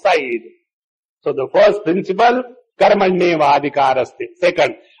outside. So the first principle, Karmanyevadikaraste.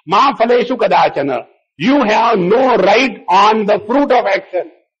 Second, ma phaleshu kadachana. You have no right on the fruit of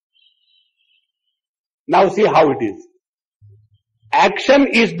action. Now see how it is. Action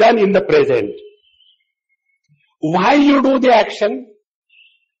is done in the present. Why you do the action?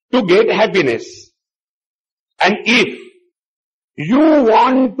 To get happiness. And if you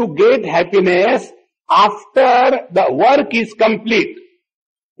want to get happiness after the work is complete,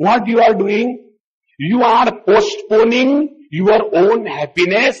 what you are doing? You are postponing your own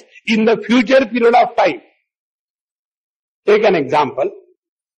happiness in the future period of time. Take an example.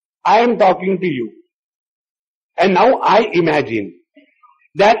 I am talking to you. And now I imagine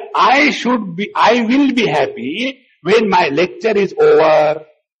that I will be happy when my lecture is over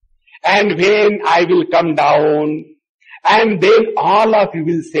and when I will come down, and then all of you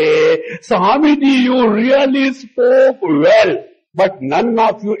will say, Swamiji, you really spoke well. But none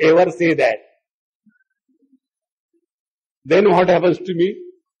of you ever say that. Then what happens to me?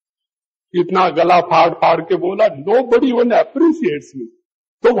 Itna gala faad ke bola, nobody even appreciates me.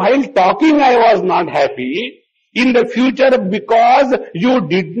 So while talking I was not happy. In the future, because you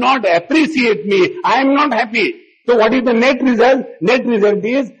did not appreciate me, I am not happy. So what is the net result? Net result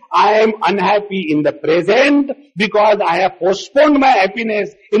is I am unhappy in the present because I have postponed my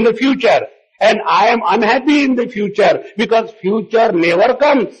happiness in the future. And I am unhappy in the future because future never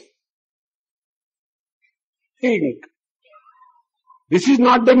comes. Think. This is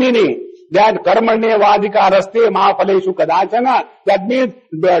not the meaning that karmanyevadikaraste ma phaleshu kadachana. That means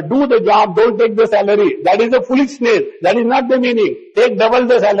do the job, don't take the salary. That is a foolishness. That is not the meaning. Take double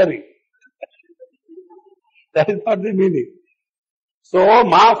the salary. That is not the meaning. So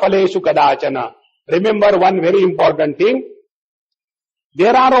ma phaleshu kadachana. Remember one very important thing.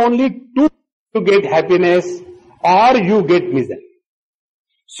 There are only two to get happiness, or you get misery.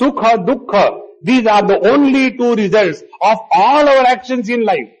 Sukha, dukkha. These are the only two results of all our actions in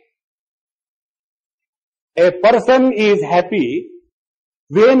life. A person is happy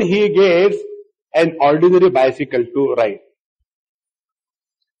when he gets an ordinary bicycle to ride.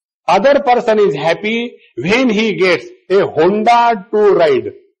 Other person is happy when he gets a Honda to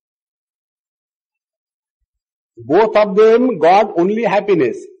ride. Both of them got only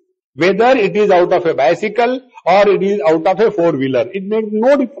happiness. Whether it is out of a bicycle or it is out of a four-wheeler, it makes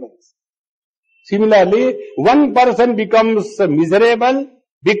no difference. Similarly, one person becomes miserable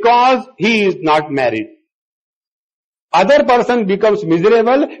because he is not married. Other person becomes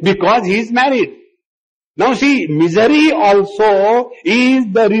miserable because he is married. Now see, misery also is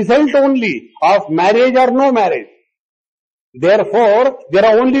the result only of marriage or no marriage. Therefore, there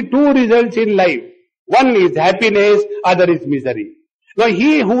are only two results in life. One is happiness, other is misery. Now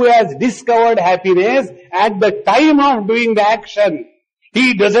he who has discovered happiness at the time of doing the action,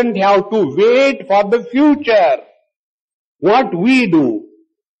 he doesn't have to wait for the future. What we do,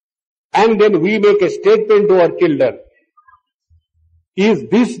 and then we make a statement to our children. Is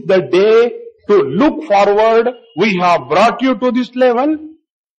this the day to look forward? We have brought you to this level.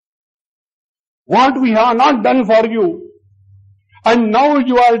 What we have not done for you. And now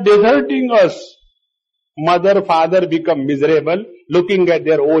you are deserting us. Mother, father become miserable looking at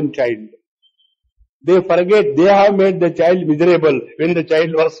their own child. They forget they have made the child miserable when the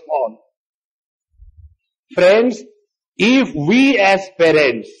child was small. Friends, if we as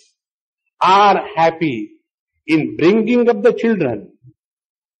parents are happy in bringing up the children,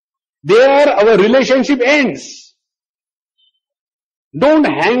 there our relationship ends. Don't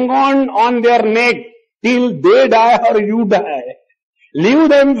hang on their neck till they die or you die. Leave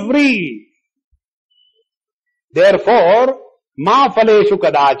them free. Therefore, ma phaleshu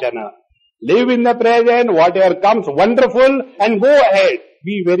kadachana. Live in the present, whatever comes, wonderful, and go ahead.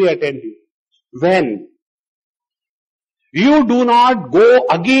 Be very attentive. When you do not go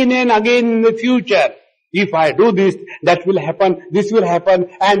again and again in the future, if I do this, that will happen, this will happen,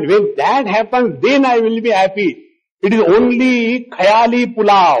 and when that happens, then I will be happy. It is only khayali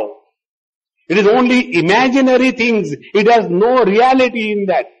pulao. It is only imaginary things. It has no reality in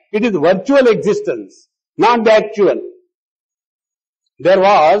that. It is virtual existence, not the actual. There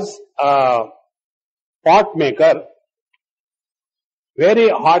was a pot maker, very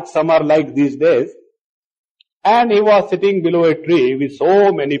hot summer like these days, and he was sitting below a tree with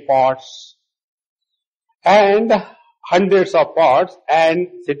so many pots and hundreds of pots and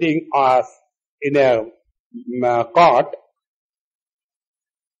sitting in a cot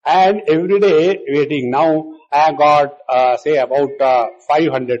and every day waiting. Now I got say about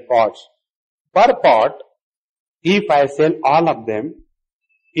 500 pots. Per pot, if I sell all of them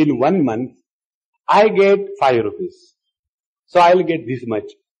in 1 month, I get 5 rupees. So I will get this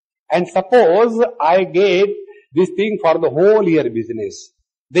much. And suppose I get this thing for the whole year business.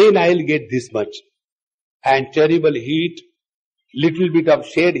 Then I'll get this much. And terrible heat, little bit of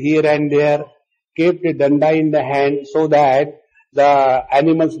shade here and there, kept a danda in the hand so that the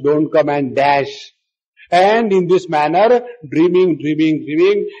animals don't come and dash. And in this manner, dreaming,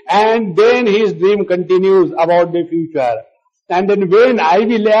 and then his dream continues about the future. And then when I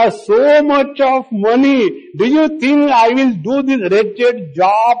will have so much of money, do you think I will do this wretched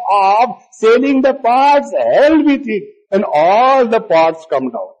job of selling the parts? Hell with it. And all the parts come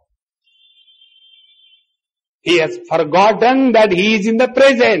down. He has forgotten that he is in the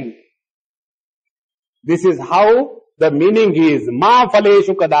present. This is how the meaning is. Ma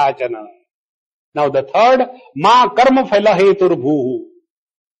phaleshu kadachana. Now the third, ma karma phala hetur bhuhu.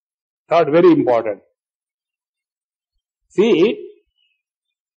 Third, very important. See,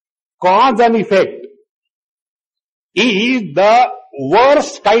 cause and effect is the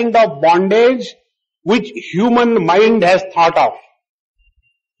worst kind of bondage which human mind has thought of.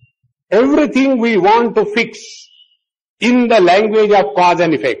 Everything we want to fix in the language of cause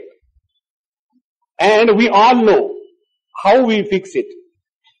and effect. And we all know how we fix it.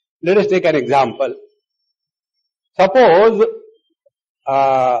 Let us take an example. Suppose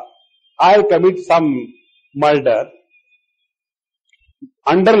I commit some murder.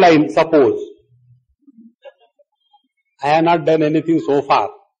 Underline, suppose. I have not done anything so far.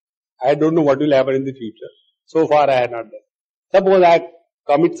 I don't know what will happen in the future. So far I have not done. Suppose I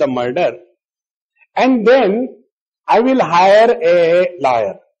commit some murder, and then I will hire a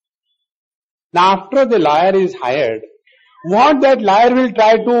lawyer. Now after the lawyer is hired, what that lawyer will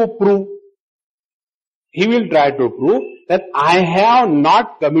try to prove? He will try to prove that I have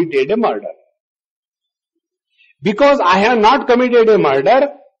not committed a murder. Because I have not committed a murder,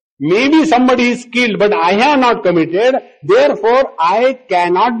 maybe somebody is killed, but I have not committed, therefore I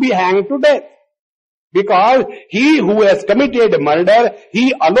cannot be hanged to death. Because he who has committed murder,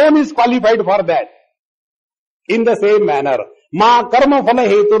 he alone is qualified for that. In the same manner, ma karma phala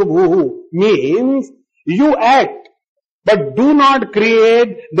hetur bhuhu means you act, but do not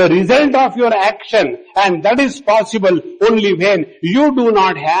create the result of your action, and that is possible only when you do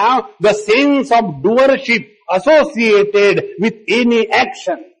not have the sense of doership associated with any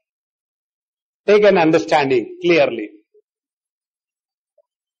action. Take an understanding clearly.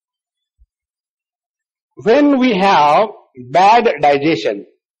 When we have bad digestion,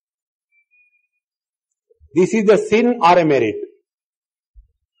 this is a sin or a merit.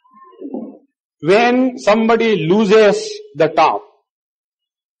 When somebody loses the top,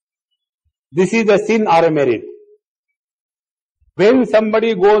 this is a sin or a merit. When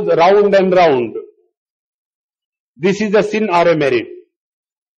somebody goes round and round, this is a sin or a merit.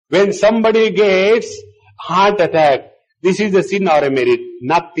 When somebody gets heart attack, this is a sin or a merit.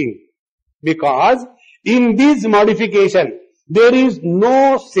 Nothing. Because in this modification, there is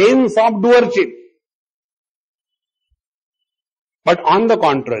no sense of doership. But on the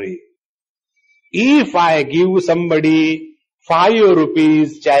contrary, if I give somebody 5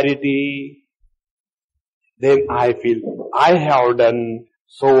 rupees charity, then I feel I have done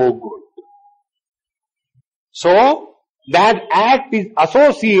so good. So, that act is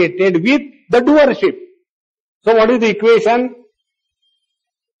associated with the doership. So what is the equation?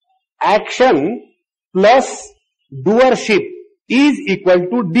 Action plus doership is equal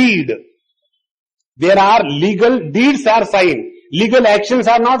to deed. There are legal deeds are signed. Legal actions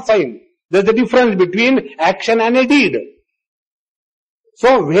are not signed. There's a difference between action and a deed.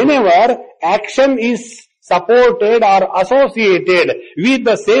 So whenever action is supported or associated with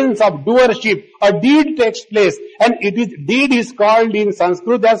the sense of doership, a deed takes place, and deed is called in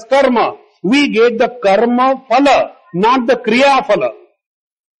Sanskrit as karma. We get the karma phala, not the kriya phala.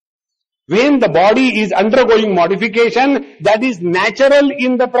 When the body is undergoing modification, that is natural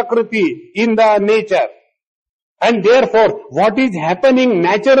in the prakriti, in the nature. And therefore, what is happening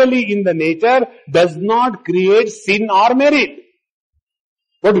naturally in the nature does not create sin or merit.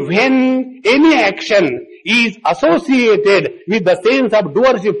 But when any action is associated with the sense of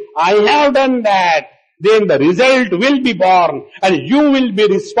doership, I have done that, then the result will be born and you will be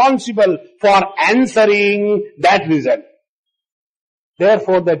responsible for answering that result.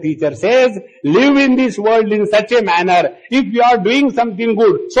 Therefore the teacher says, live in this world in such a manner, if you are doing something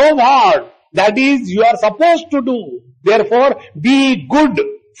good, so what? That is, you are supposed to do. Therefore, be good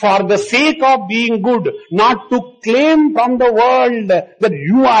for the sake of being good, not to claim from the world that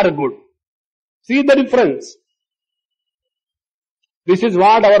you are good. See the difference. This is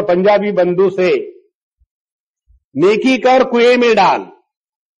what our Punjabi bandhu say. Neki kar kuए mein dal.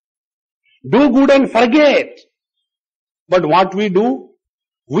 Do good and forget. But what we do?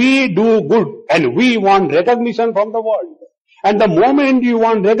 We do good and we want recognition from the world. And the moment you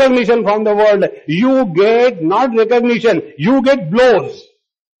want recognition from the world, you get not recognition, you get blows.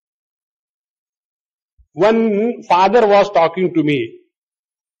 One father was talking to me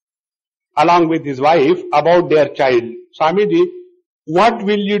along with his wife about their child. Swamiji, what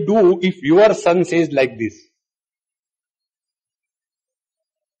will you do if your son says like this?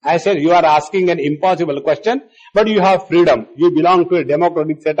 I said, you are asking an impossible question, but you have freedom. You belong to a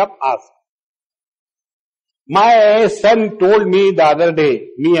democratic setup, ask. My son told me the other day,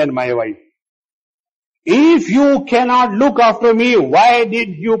 me and my wife, if you cannot look after me, why did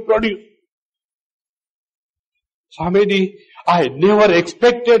you produce? Swamiji, I never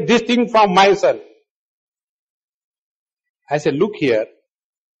expected this thing from my son. I said, look here,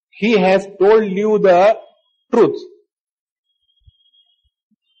 he has told you the truth.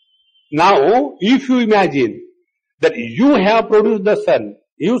 Now, if you imagine that you have produced the son,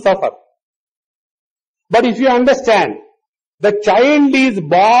 you suffer. But if you understand, the child is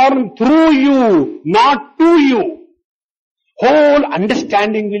born through you, not to you, whole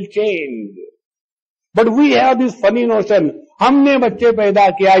understanding will change. But we have this funny notion, हमने बच्चे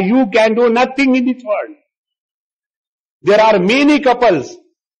पैदा किया, you can do nothing in this world. There are many couples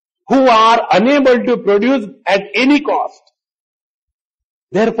who are unable to produce at any cost.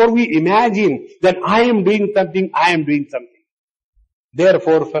 Therefore we imagine that I am doing something, I am doing something.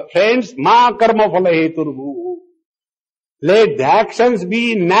 Therefore, friends, ma karma phala heturvu. Let the actions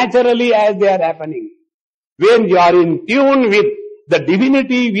be naturally as they are happening. When you are in tune with the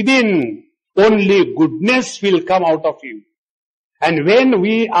divinity within, only goodness will come out of you. And when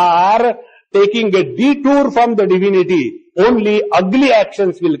we are taking a detour from the divinity, only ugly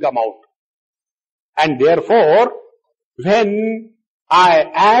actions will come out. And therefore, when I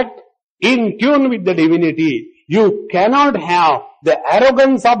act in tune with the divinity, you cannot have the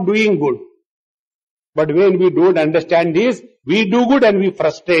arrogance of doing good. But when we don't understand this, we do good and we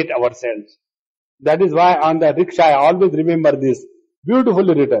frustrate ourselves. That is why on the rickshaw I always remember this.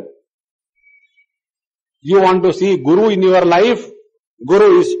 Beautifully written. You want to see Guru in your life?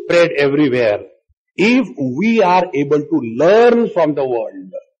 Guru is spread everywhere. If we are able to learn from the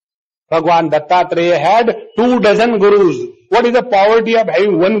world. Bhagwan Dattatreya had 24 gurus. What is the poverty of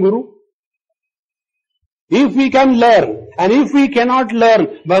having one guru? If we can learn, and if we cannot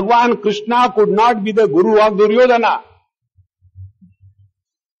learn, Bhagwan Krishna could not be the guru of Duryodhana.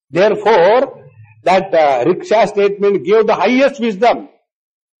 Therefore, that rickshaw statement gave the highest wisdom.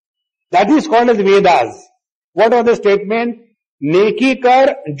 That is called as Vedas. What was the statement? Neki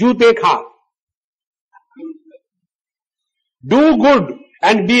kar, jute kha. Do good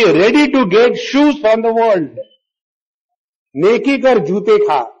and be ready to get shoes from the world. Neki kar, jute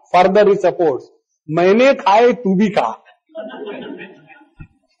kha. Further he supports. मैंने खाए तू भी खा.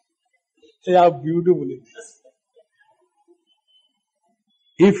 See how beautiful it is.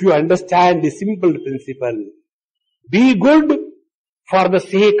 If you understand the simple principle, be good for the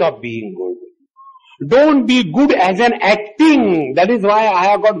sake of being good. Don't be good as an acting. That is why I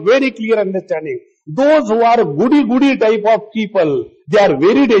have got very clear understanding. Those who are goody-goody type of people, they are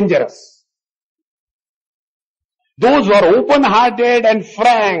very dangerous. Those who are open-hearted and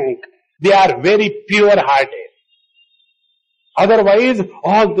frank, they are very pure-hearted. Otherwise,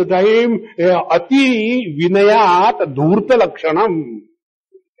 all the time, ati vinayat dhurta lakshanam.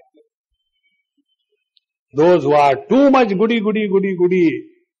 Those who are too much goody,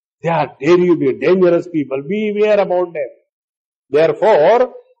 they are terribly dangerous people. Beware about them.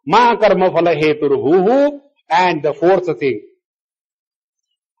 Therefore, ma karma phala heturvuhu. And the fourth thing,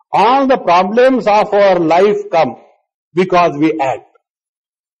 all the problems of our life come because we act.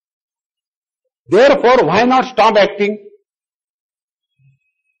 Therefore, why not stop acting?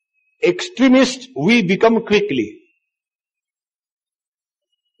 Extremists we become quickly.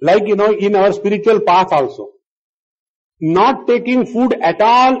 Like, in our spiritual path also. Not taking food at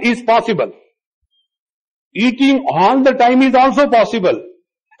all is possible. Eating all the time is also possible.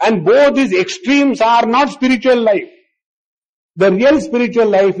 And both these extremes are not spiritual life. The real spiritual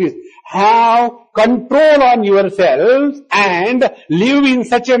life is have control on yourselves and live in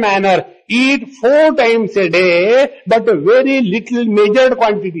such a manner. Eat 4 times a day, but a very little measured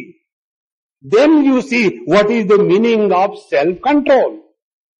quantity. Then you see what is the meaning of self-control.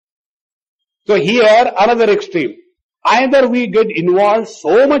 So here, another extreme. Either we get involved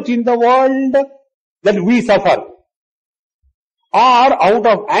so much in the world that we suffer. Or out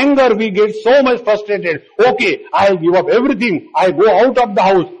of anger we get so much frustrated. Okay, I give up everything. I go out of the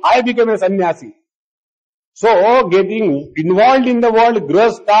house. I become a sannyasi. So, getting involved in the world,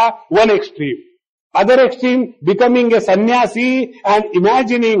 grihastha, one extreme. Other extreme, becoming a sannyasi and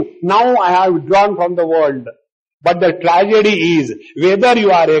imagining, now I have withdrawn from the world. But the tragedy is, whether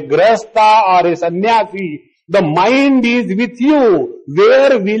you are a grahastha or a sannyasi, the mind is with you.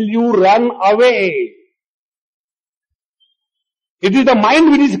 Where will you run away? It is the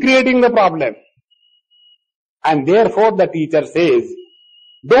mind which is creating the problem. And therefore the teacher says,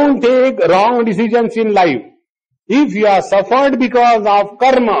 don't take wrong decisions in life. If you are suffered because of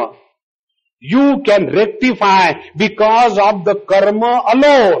karma, you can rectify because of the karma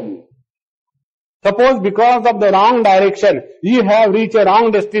alone. Suppose because of the wrong direction, you have reached a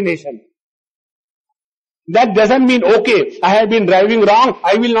wrong destination. That doesn't mean, okay, I have been driving wrong,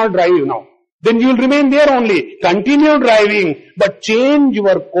 I will not drive now. Then you will remain there only. Continue driving, but change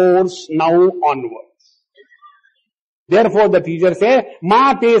your course now onwards. Therefore the teacher says,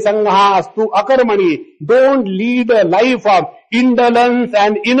 Ma te sangha astu akarmani. Don't lead a life of indolence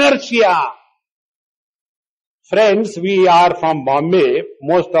and inertia. Friends, we are from Bombay.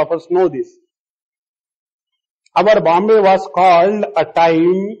 Most of us know this. Our Bombay was called a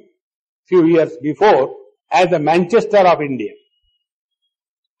time, few years before, as the Manchester of India.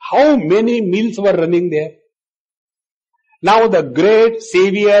 How many mills were running there? Now the great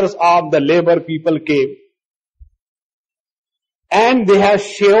saviors of the labor people came and they have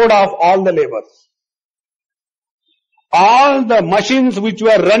shaved off all the labors. All the machines which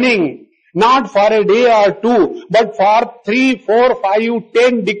were running, not for a day or two, but for 3, 4, 5,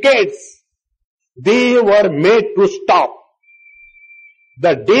 10 decades, they were made to stop.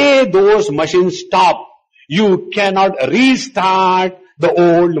 The day those machines stop, you cannot restart the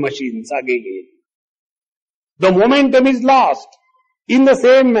old machines again. The momentum is lost. In the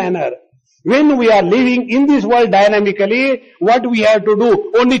same manner, when we are living in this world dynamically, what we have to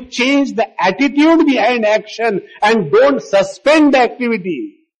do? Only change the attitude behind action and don't suspend the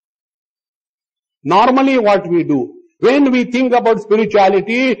activity. Normally what we do, when we think about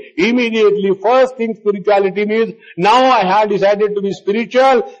spirituality, immediately first thing spirituality means, now I have decided to be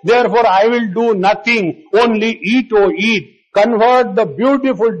spiritual, therefore I will do nothing, only eat or eat. Convert the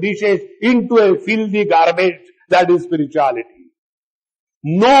beautiful dishes into a filthy garbage. That is spirituality.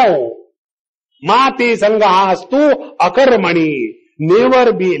 No. Mate sangahastu akarmani.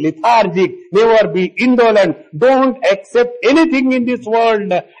 Never be lethargic, never be indolent. Don't accept anything in this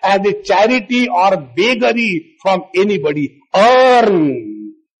world as a charity or beggary from anybody.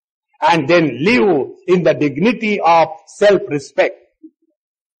 Earn and then live in the dignity of self-respect.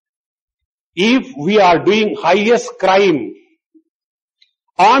 If we are doing highest crime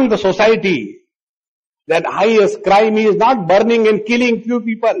on the society, that highest crime is not burning and killing few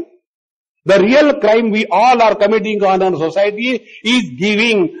people. The real crime we all are committing on our society is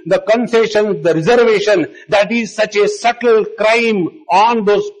giving the concessions, the reservation. That is such a subtle crime on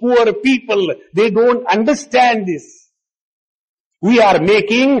those poor people. They don't understand this. We are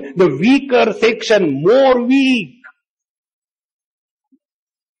making the weaker section more weak.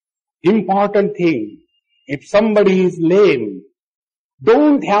 Important thing, if somebody is lame,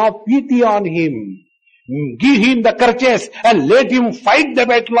 don't have pity on him. Give him the crutches and let him fight the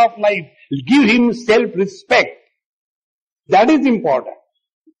battle of life. Give him self-respect. That is important.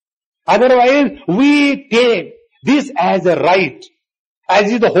 Otherwise, we take this as a right,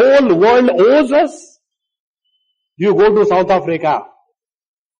 as if the whole world owes us. You go to South Africa.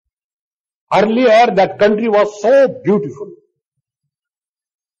 Earlier, that country was so beautiful.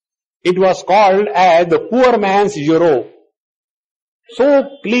 It was called as the poor man's Europe.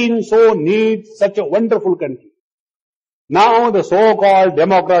 So clean, so neat, such a wonderful country. Now the so-called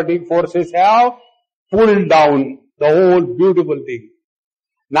democratic forces have pulled down the whole beautiful thing.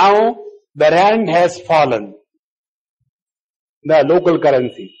 Now the rand has fallen, the local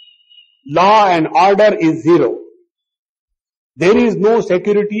currency. Law and order is zero. There is no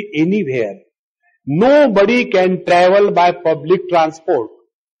security anywhere. Nobody can travel by public transport.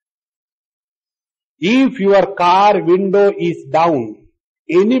 If your car window is down,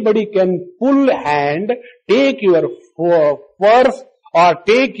 anybody can pull hand, take your purse or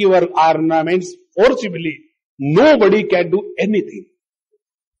take your ornaments forcibly. Nobody can do anything.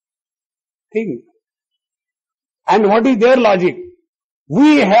 Think. And what is their logic?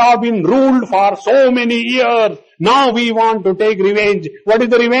 We have been ruled for so many years. Now we want to take revenge. What is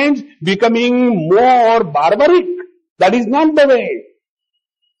the revenge? Becoming more barbaric. That is not the way.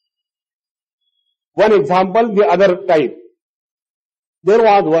 One example, the other type. There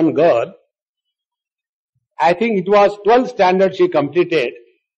was one girl, I think it was 12th standard she completed.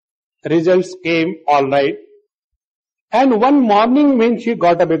 Results came all right. And one morning when she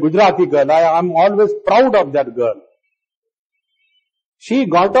got up, a Gujarati girl, I am always proud of that girl. She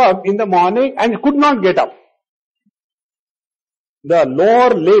got up in the morning and could not get up. The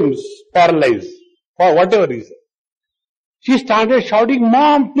lower limbs paralyzed for whatever reason. She started shouting,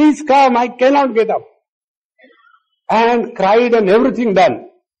 "Mom, please come, I cannot get up." And cried and everything done.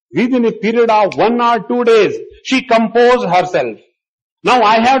 Within a period of 1 or 2 days, she composed herself. Now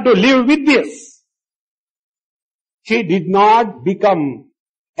I have to live with this. She did not become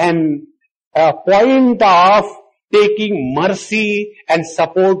a point of taking mercy and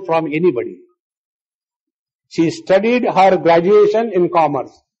support from anybody. She studied her graduation in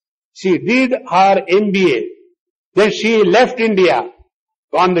commerce. She did her MBA. Then she left India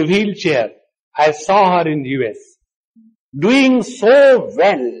on the wheelchair. I saw her in US doing so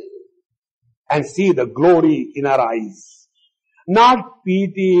well, and see the glory in her eyes. Not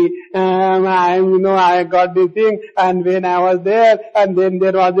pity, I got this thing, and when I was there, and then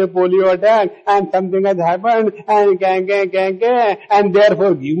there was a polio attack, and something has happened, and and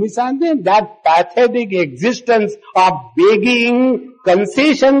therefore give me something. That pathetic existence of begging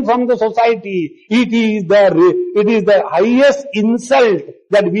concession from the society, it is the highest insult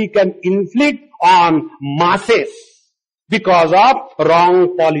that we can inflict on masses because of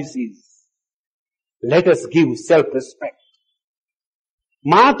wrong policies. Let us give self-respect.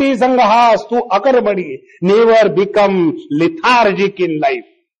 Mati sangahastu akarmani. Never become lethargic in life.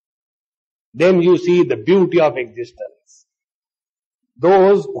 Then you see the beauty of existence.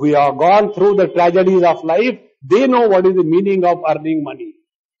 Those who have gone through the tragedies of life, they know what is the meaning of earning money.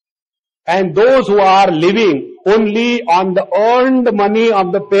 And those who are living only on the earned money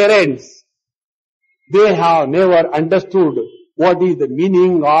of the parents, they have never understood what is the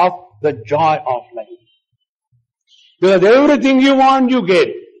meaning of the joy of life. Because everything you want, you get.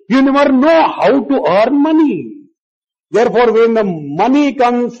 You never know how to earn money. Therefore, when the money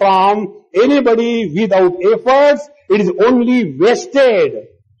comes from anybody without efforts, it is only wasted.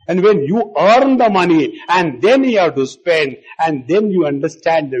 And when you earn the money, and then you have to spend, and then you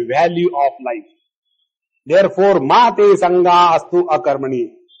understand the value of life. Therefore, mate sangha astu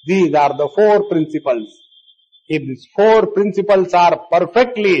akarmani. These are the 4 principles. If these 4 principles are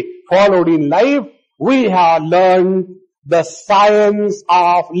perfectly followed in life, we have learned the science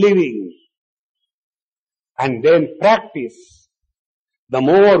of living. And then practice. The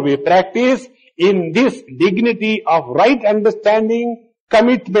more we practice in this dignity of right understanding,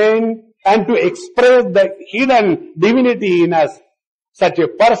 commitment, and to express the hidden divinity in us, such a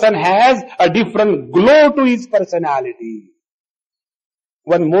person has a different glow to his personality.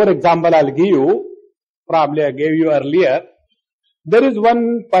 One more example I'll give you. Probably I gave you earlier. There is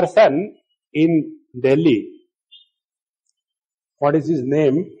one person in Delhi. What is his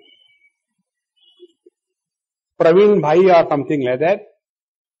name? Praveen Bhai or something like that.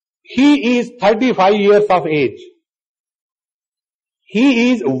 He is 35 years of age.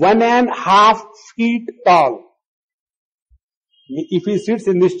 He is 1.5 feet tall. If he sits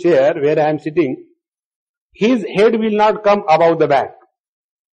in this chair where I am sitting, his head will not come above the back.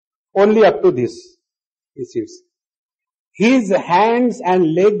 Only up to this he sits. His hands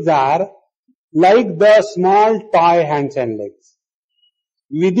and legs are like the small toy hands and legs.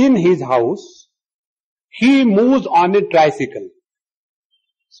 Within his house, he moves on a tricycle.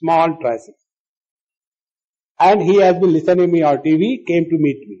 Small tricycle. And he has been listening to me on TV, came to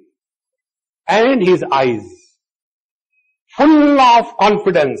meet me. And his eyes, full of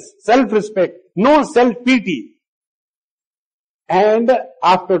confidence, self-respect, no self-pity. And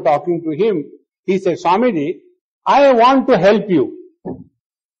after talking to him, he said, "Swamiji, I want to help you.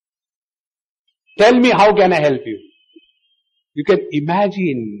 Tell me, how can I help you?" You can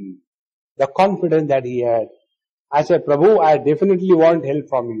imagine the confidence that he had. I said, "Prabhu, I definitely want help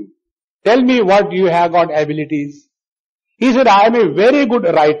from you. Tell me what you have got abilities." He said, "I am a very good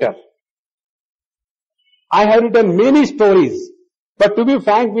writer. I have written many stories. But to be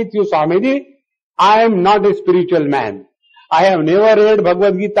frank with you, Swamiji, I am not a spiritual man. I have never read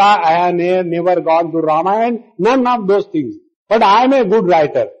Bhagavad Gita. I have never gone to Ramayana. None of those things. But I am a good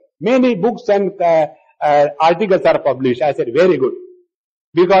writer. Many books and articles are published." I said, "Very good.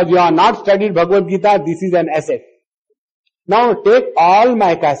 Because you have not studied Bhagavad Gita, this is an asset. Now take all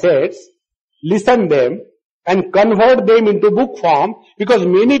my cassettes, listen them, and convert them into book form, because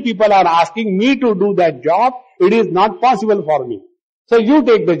many people are asking me to do that job. It is not possible for me. So you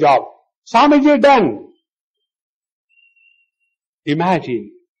take the job." Swamiji, done.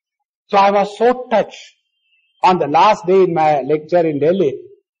 Imagine. So I was so touched. On the last day in my lecture in Delhi,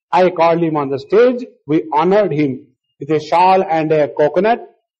 I called him on the stage. We honored him with a shawl and a coconut.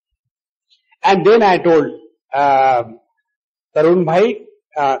 And then I told, "Tarun Bhai,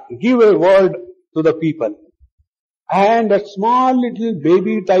 give a word to the people." And a small little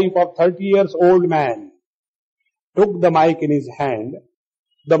baby type of 30 years old man took the mic in his hand.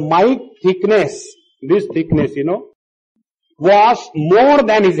 The mic thickness, this thickness, was more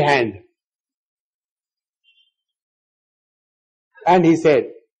than his hand. And he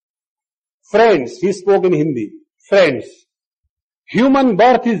said, friends, he spoke in Hindi, friends, human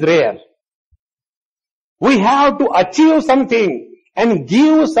birth is rare. We have to achieve something and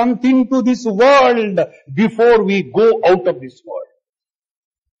give something to this world before we go out of this world.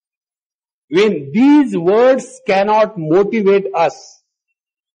 When these words cannot motivate us,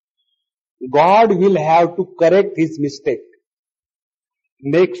 God will have to correct his mistake.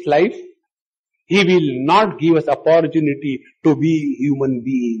 Next life, he will not give us opportunity to be human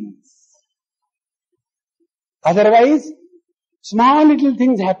beings. Otherwise, small little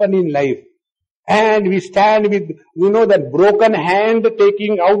things happen in life. And we stand with, that broken hand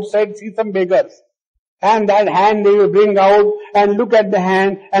taking outside, see some beggars. And that hand they will bring out and look at the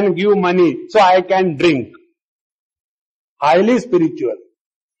hand and give money so I can drink. Highly spiritual.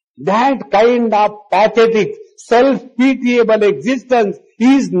 That kind of pathetic, self-pitiable existence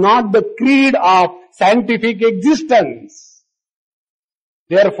is not the creed of scientific existence.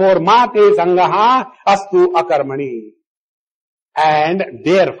 Therefore, mate sangaha astu akarmani. And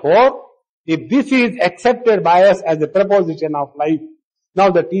therefore, if this is accepted by us as a proposition of life,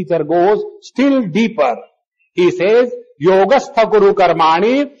 now the teacher goes still deeper. He says, yogastha kuru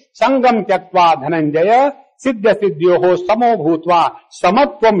karmani sangam tyaktva dhananjaya siddha siddhyoho samo bhutva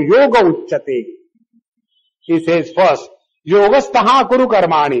samatvam yoga uchyate. He says first, yogastha kuru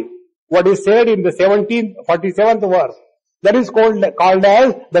karmani. What is said in the 47th verse, that is called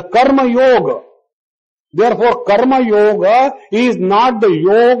as the karma yoga. Therefore, karma yoga is not the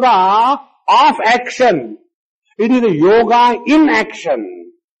yoga of action. It is a yoga in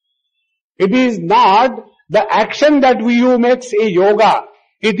action. It is not the action that we do makes a yoga.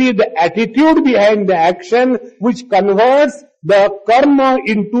 It is the attitude behind the action which converts the karma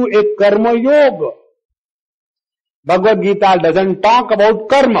into a karma yoga. Bhagavad Gita doesn't talk about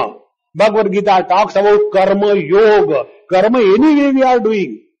karma. Bhagavad Gita talks about karma yoga. Karma anyway we are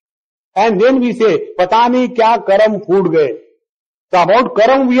doing. And then we say, pata nahi kya karam food gaye. So about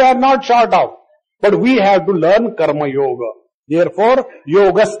karam we are not short of. But we have to learn karma yoga. Therefore,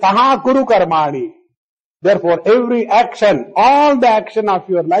 yogastaha kuru karmani. Therefore, every action, all the action of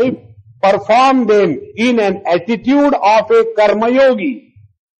your life, perform them in an attitude of a karma yogi.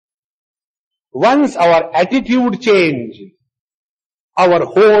 Once our attitude changes, our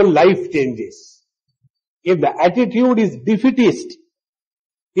whole life changes. If the attitude is defeatist,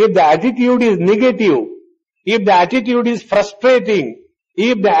 if the attitude is negative, if the attitude is frustrating,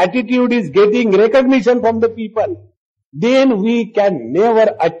 if the attitude is getting recognition from the people, then we can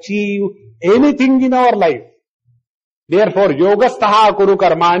never achieve anything in our life. Therefore, yogastaha kuru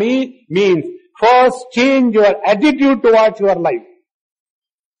karmani means first change your attitude towards your life.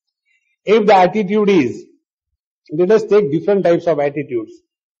 If the attitude is, let us take different types of attitudes.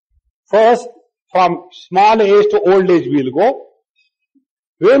 First, from small age to old age we will go.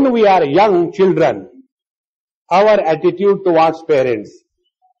 When we are young children, our attitude towards parents.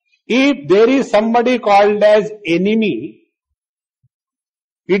 If there is somebody called as enemy,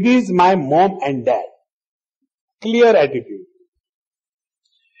 it is my mom and dad. Clear attitude.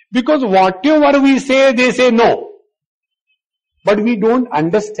 Because whatever we say, they say no. But we don't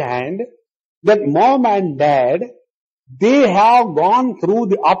understand that mom and dad, they have gone through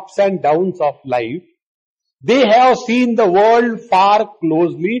the ups and downs of life. They have seen the world far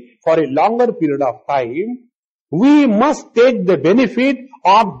closely for a longer period of time. We must take the benefit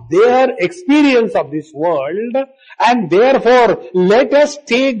of their experience of this world, and therefore let us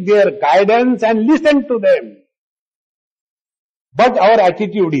take their guidance and listen to them. But our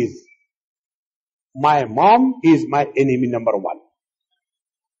attitude is, my mom is my enemy number one.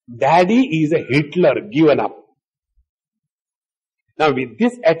 Daddy is a Hitler given up. Now with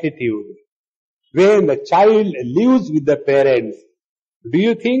this attitude, when the child lives with the parents, do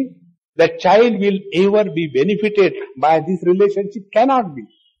you think the child will ever be benefited by this relationship? Cannot be.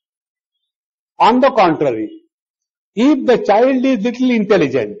 On the contrary, if the child is little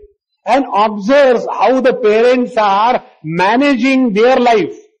intelligent and observes how the parents are managing their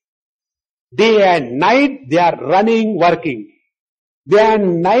life, day and night they are running, working. Day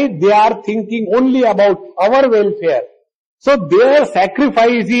and night they are thinking only about our welfare. So their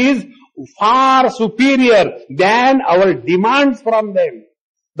sacrifice is far superior than our demands from them.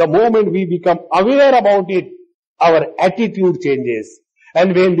 The moment we become aware about it, our attitude changes.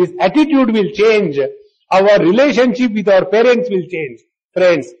 And when this attitude will change, our relationship with our parents will change.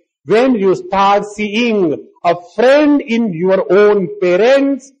 Friends, when you start seeing a friend in your own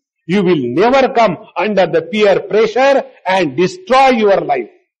parents, you will never come under the peer pressure and destroy your life.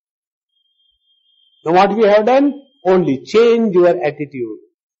 Now what we have done? Only change your attitude.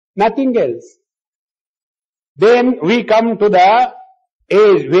 Nothing else. Then we come to the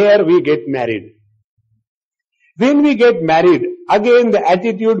age where we get married. When we get married, again the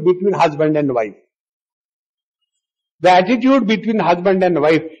attitude between husband and wife. The attitude between husband and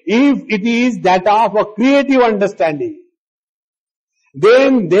wife, if it is that of a creative understanding,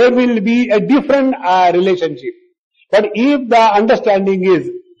 then there will be a different relationship. But if the understanding is,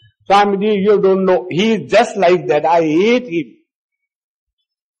 Swamiji, you don't know, he is just like that, I hate him.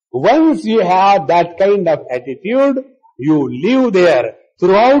 Once you have that kind of attitude, you live there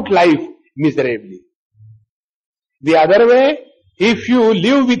throughout life miserably. The other way, if you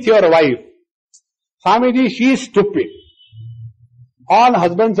live with your wife, Swamiji, she is stupid. All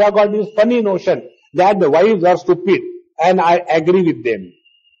husbands have got this funny notion that the wives are stupid, and I agree with them.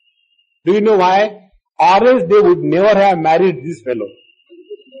 Do you know why? Or else they would never have married this fellow.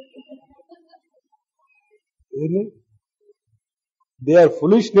 Really? Their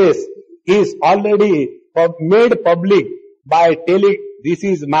foolishness is already made public by telling, this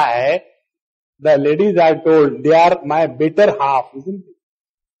is the ladies are told, they are my better half, isn't it?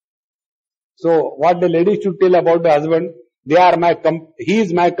 So what the ladies should tell about the husband, he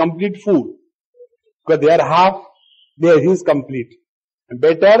is my complete fool. Because they are half, he is complete.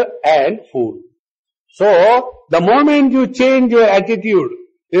 Better and fool. So the moment you change your attitude,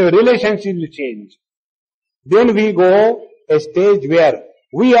 your relationship will change. Then we go a stage where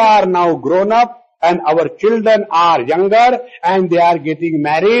we are now grown up and our children are younger and they are getting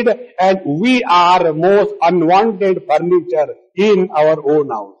married and we are most unwanted furniture in our own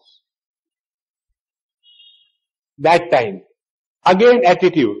house. That time, again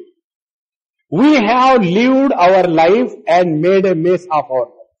attitude. We have lived our life and made a mess of our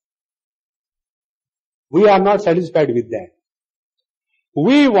life. We are not satisfied with that.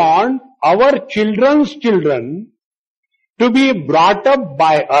 We want our children's children to be brought up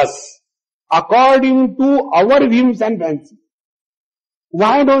by us according to our whims and fancies.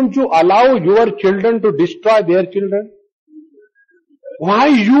 Why don't you allow your children to destroy their children? Why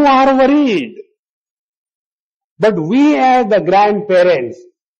you are worried? But we as the grandparents,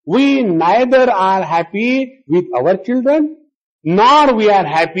 we neither are happy with our children, nor we are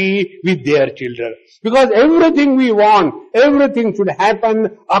happy with their children. Because everything we want, everything should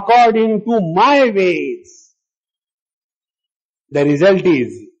happen according to my ways. The result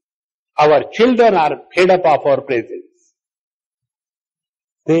is, our children are fed up of our presence.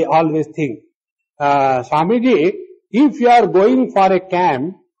 They always think, Swamiji, if you are going for a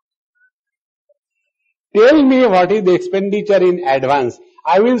camp, tell me what is the expenditure in advance.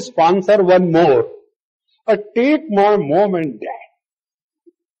 I will sponsor one more. But take more mom and dad.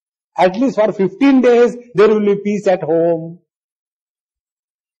 At least for 15 days, there will be peace at home.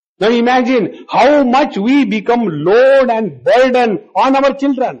 Now imagine how much we become load and burden on our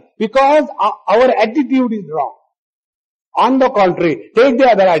children because our attitude is wrong. On the contrary, take the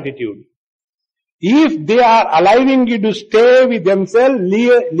other attitude. If they are allowing you to stay with themselves,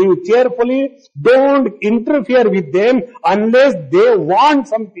 live cheerfully, don't interfere with them unless they want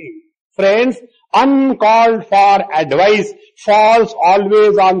something. Friends, uncalled for advice falls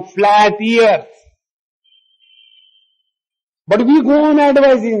always on flat ears. But we go on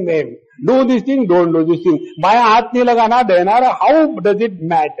advising them. Do this thing, don't do this thing. Maya haath nahi lagana dena, how does it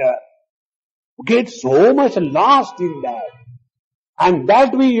matter? Get so much lost in that. And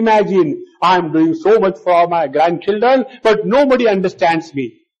that we imagine, I am doing so much for my grandchildren, but nobody understands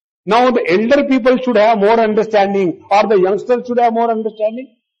me. Now the elder people should have more understanding, or the youngsters should have more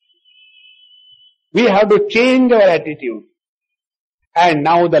understanding. We have to change our attitude. And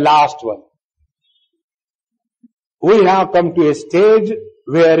now the last one. We have come to a stage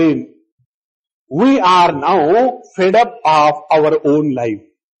wherein we are now fed up of our own life.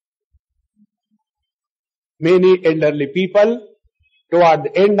 Many elderly people, toward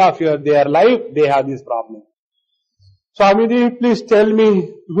the end of their life, they have this problem. Swamiji, please tell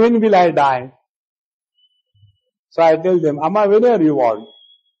me, when will I die? So I tell them, Amma, whenever you want,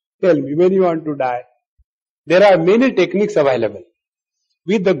 tell me when you want to die. There are many techniques available.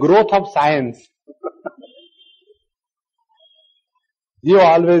 With the growth of science, you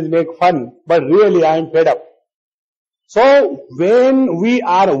always make fun, but really I am fed up. So when we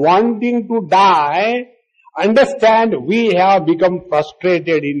are wanting to die, understand we have become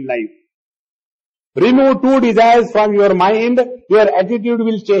frustrated in life. Remove 2 desires from your mind, your attitude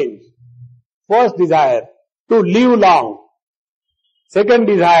will change. First desire, to live long. Second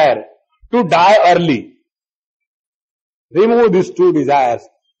desire, to die early. Remove these two desires.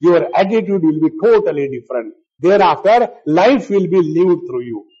 Your attitude will be totally different. Thereafter, life will be lived through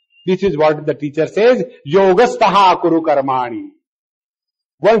you. This is what the teacher says, yogastaha kuru karmani.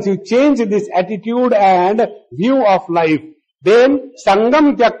 Once you change this attitude and view of life, then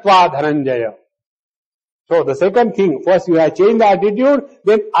sangam tyaktva dhananjaya. So the second thing, first you have changed the attitude,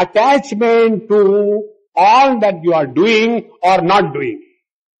 then attachment to all that you are doing or not doing.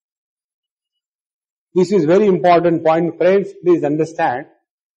 This is very important point, friends. Please understand.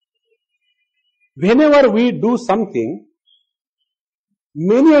 Whenever we do something,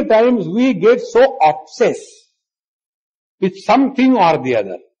 many times we get so obsessed with something or the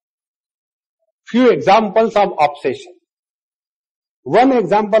other. Few examples of obsession. One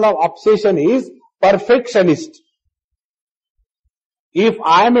example of obsession is perfectionist. If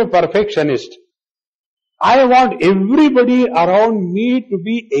I am a perfectionist, I want everybody around me to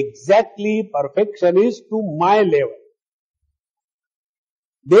be exactly perfectionist to my level.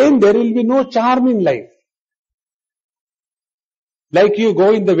 Then there will be no charm in life. Like you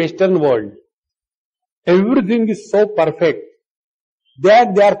go in the Western world, everything is so perfect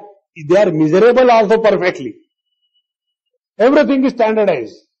that they are miserable also perfectly. Everything is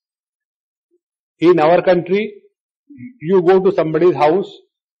standardized. In our country, you go to somebody's house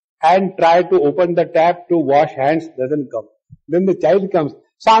and try to open the tap to wash hands, doesn't come. Then the child comes,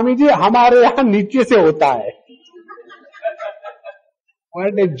 Swamiji, hamare yahan niche se hota hai.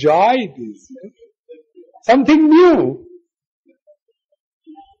 What a joy it is. Something new.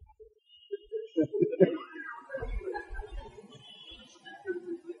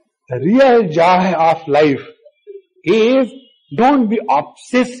 The real joy of life is don't be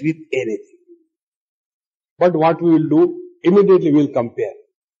obsessed with anything. But what we will do, immediately we will compare.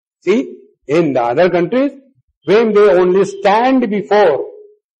 See, in the other countries, when they only stand before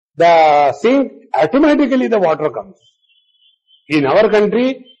the sink, automatically the water comes. In our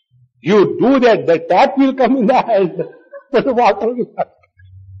country, you do that, the tap will come in the hand, but the water will not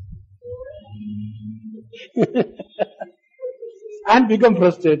come. And become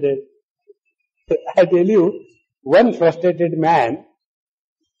frustrated. I tell you, one frustrated man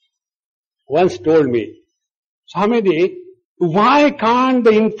once told me, Swamiji, why can't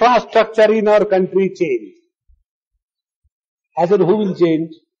the infrastructure in our country change? I said, who will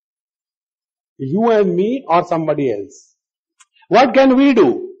change? You and me or somebody else? What can we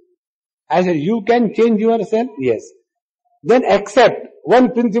do? I said, you can change yourself? Yes. Then accept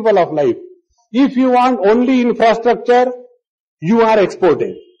one principle of life. If you want only infrastructure, you are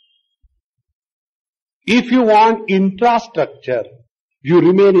exported. If you want infrastructure, you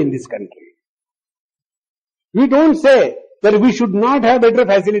remain in this country. We don't say that we should not have better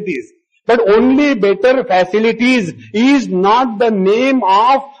facilities. But only better facilities is not the name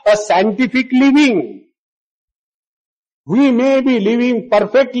of a scientific living. We may be living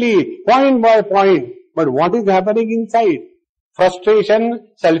perfectly, point by point, but what is happening inside? Frustration,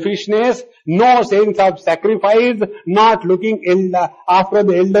 selfishness, no sense of sacrifice, not looking after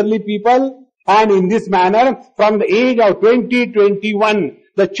the elderly people. And in this manner, from the age of 20-21,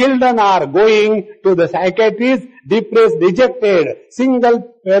 the children are going to the psychiatrist, depressed, dejected,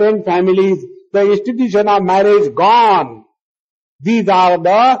 single parent families, the institution of marriage gone. These are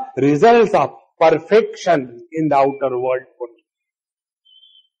the results of perfection in the outer world.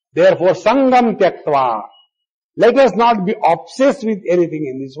 Therefore, sangam tyaktva. Let us not be obsessed with anything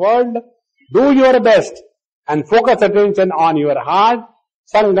in this world. Do your best and focus attention on your heart.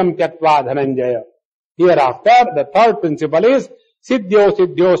 Sangam tyaktva dhananjaya. Hereafter, the third principle is siddhyo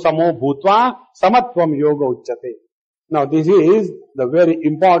samo bhutva samatvam yoga uchyate. Now this is the very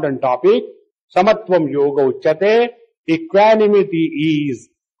important topic. Samatvam yoga uchyate. Equanimity is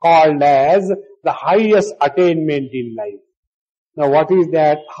called as the highest attainment in life. Now what is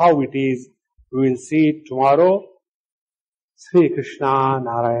that? How it is? We will see it tomorrow. Sri Krishna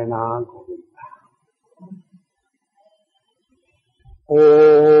Narayana Govinda.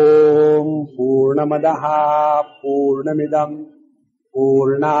 Om Purnamadaha Purnamidam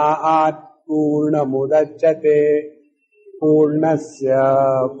Purnaat Purnamudachyate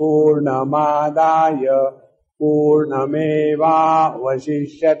Purnasya Purnamadaya Purnameva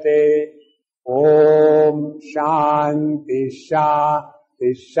Vasishyate. Om Shanti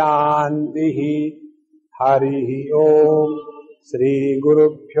Shanti Shanti. Harihi Om. Shri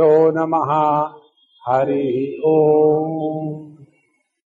Gurubhyo Namaha. Harihi Om.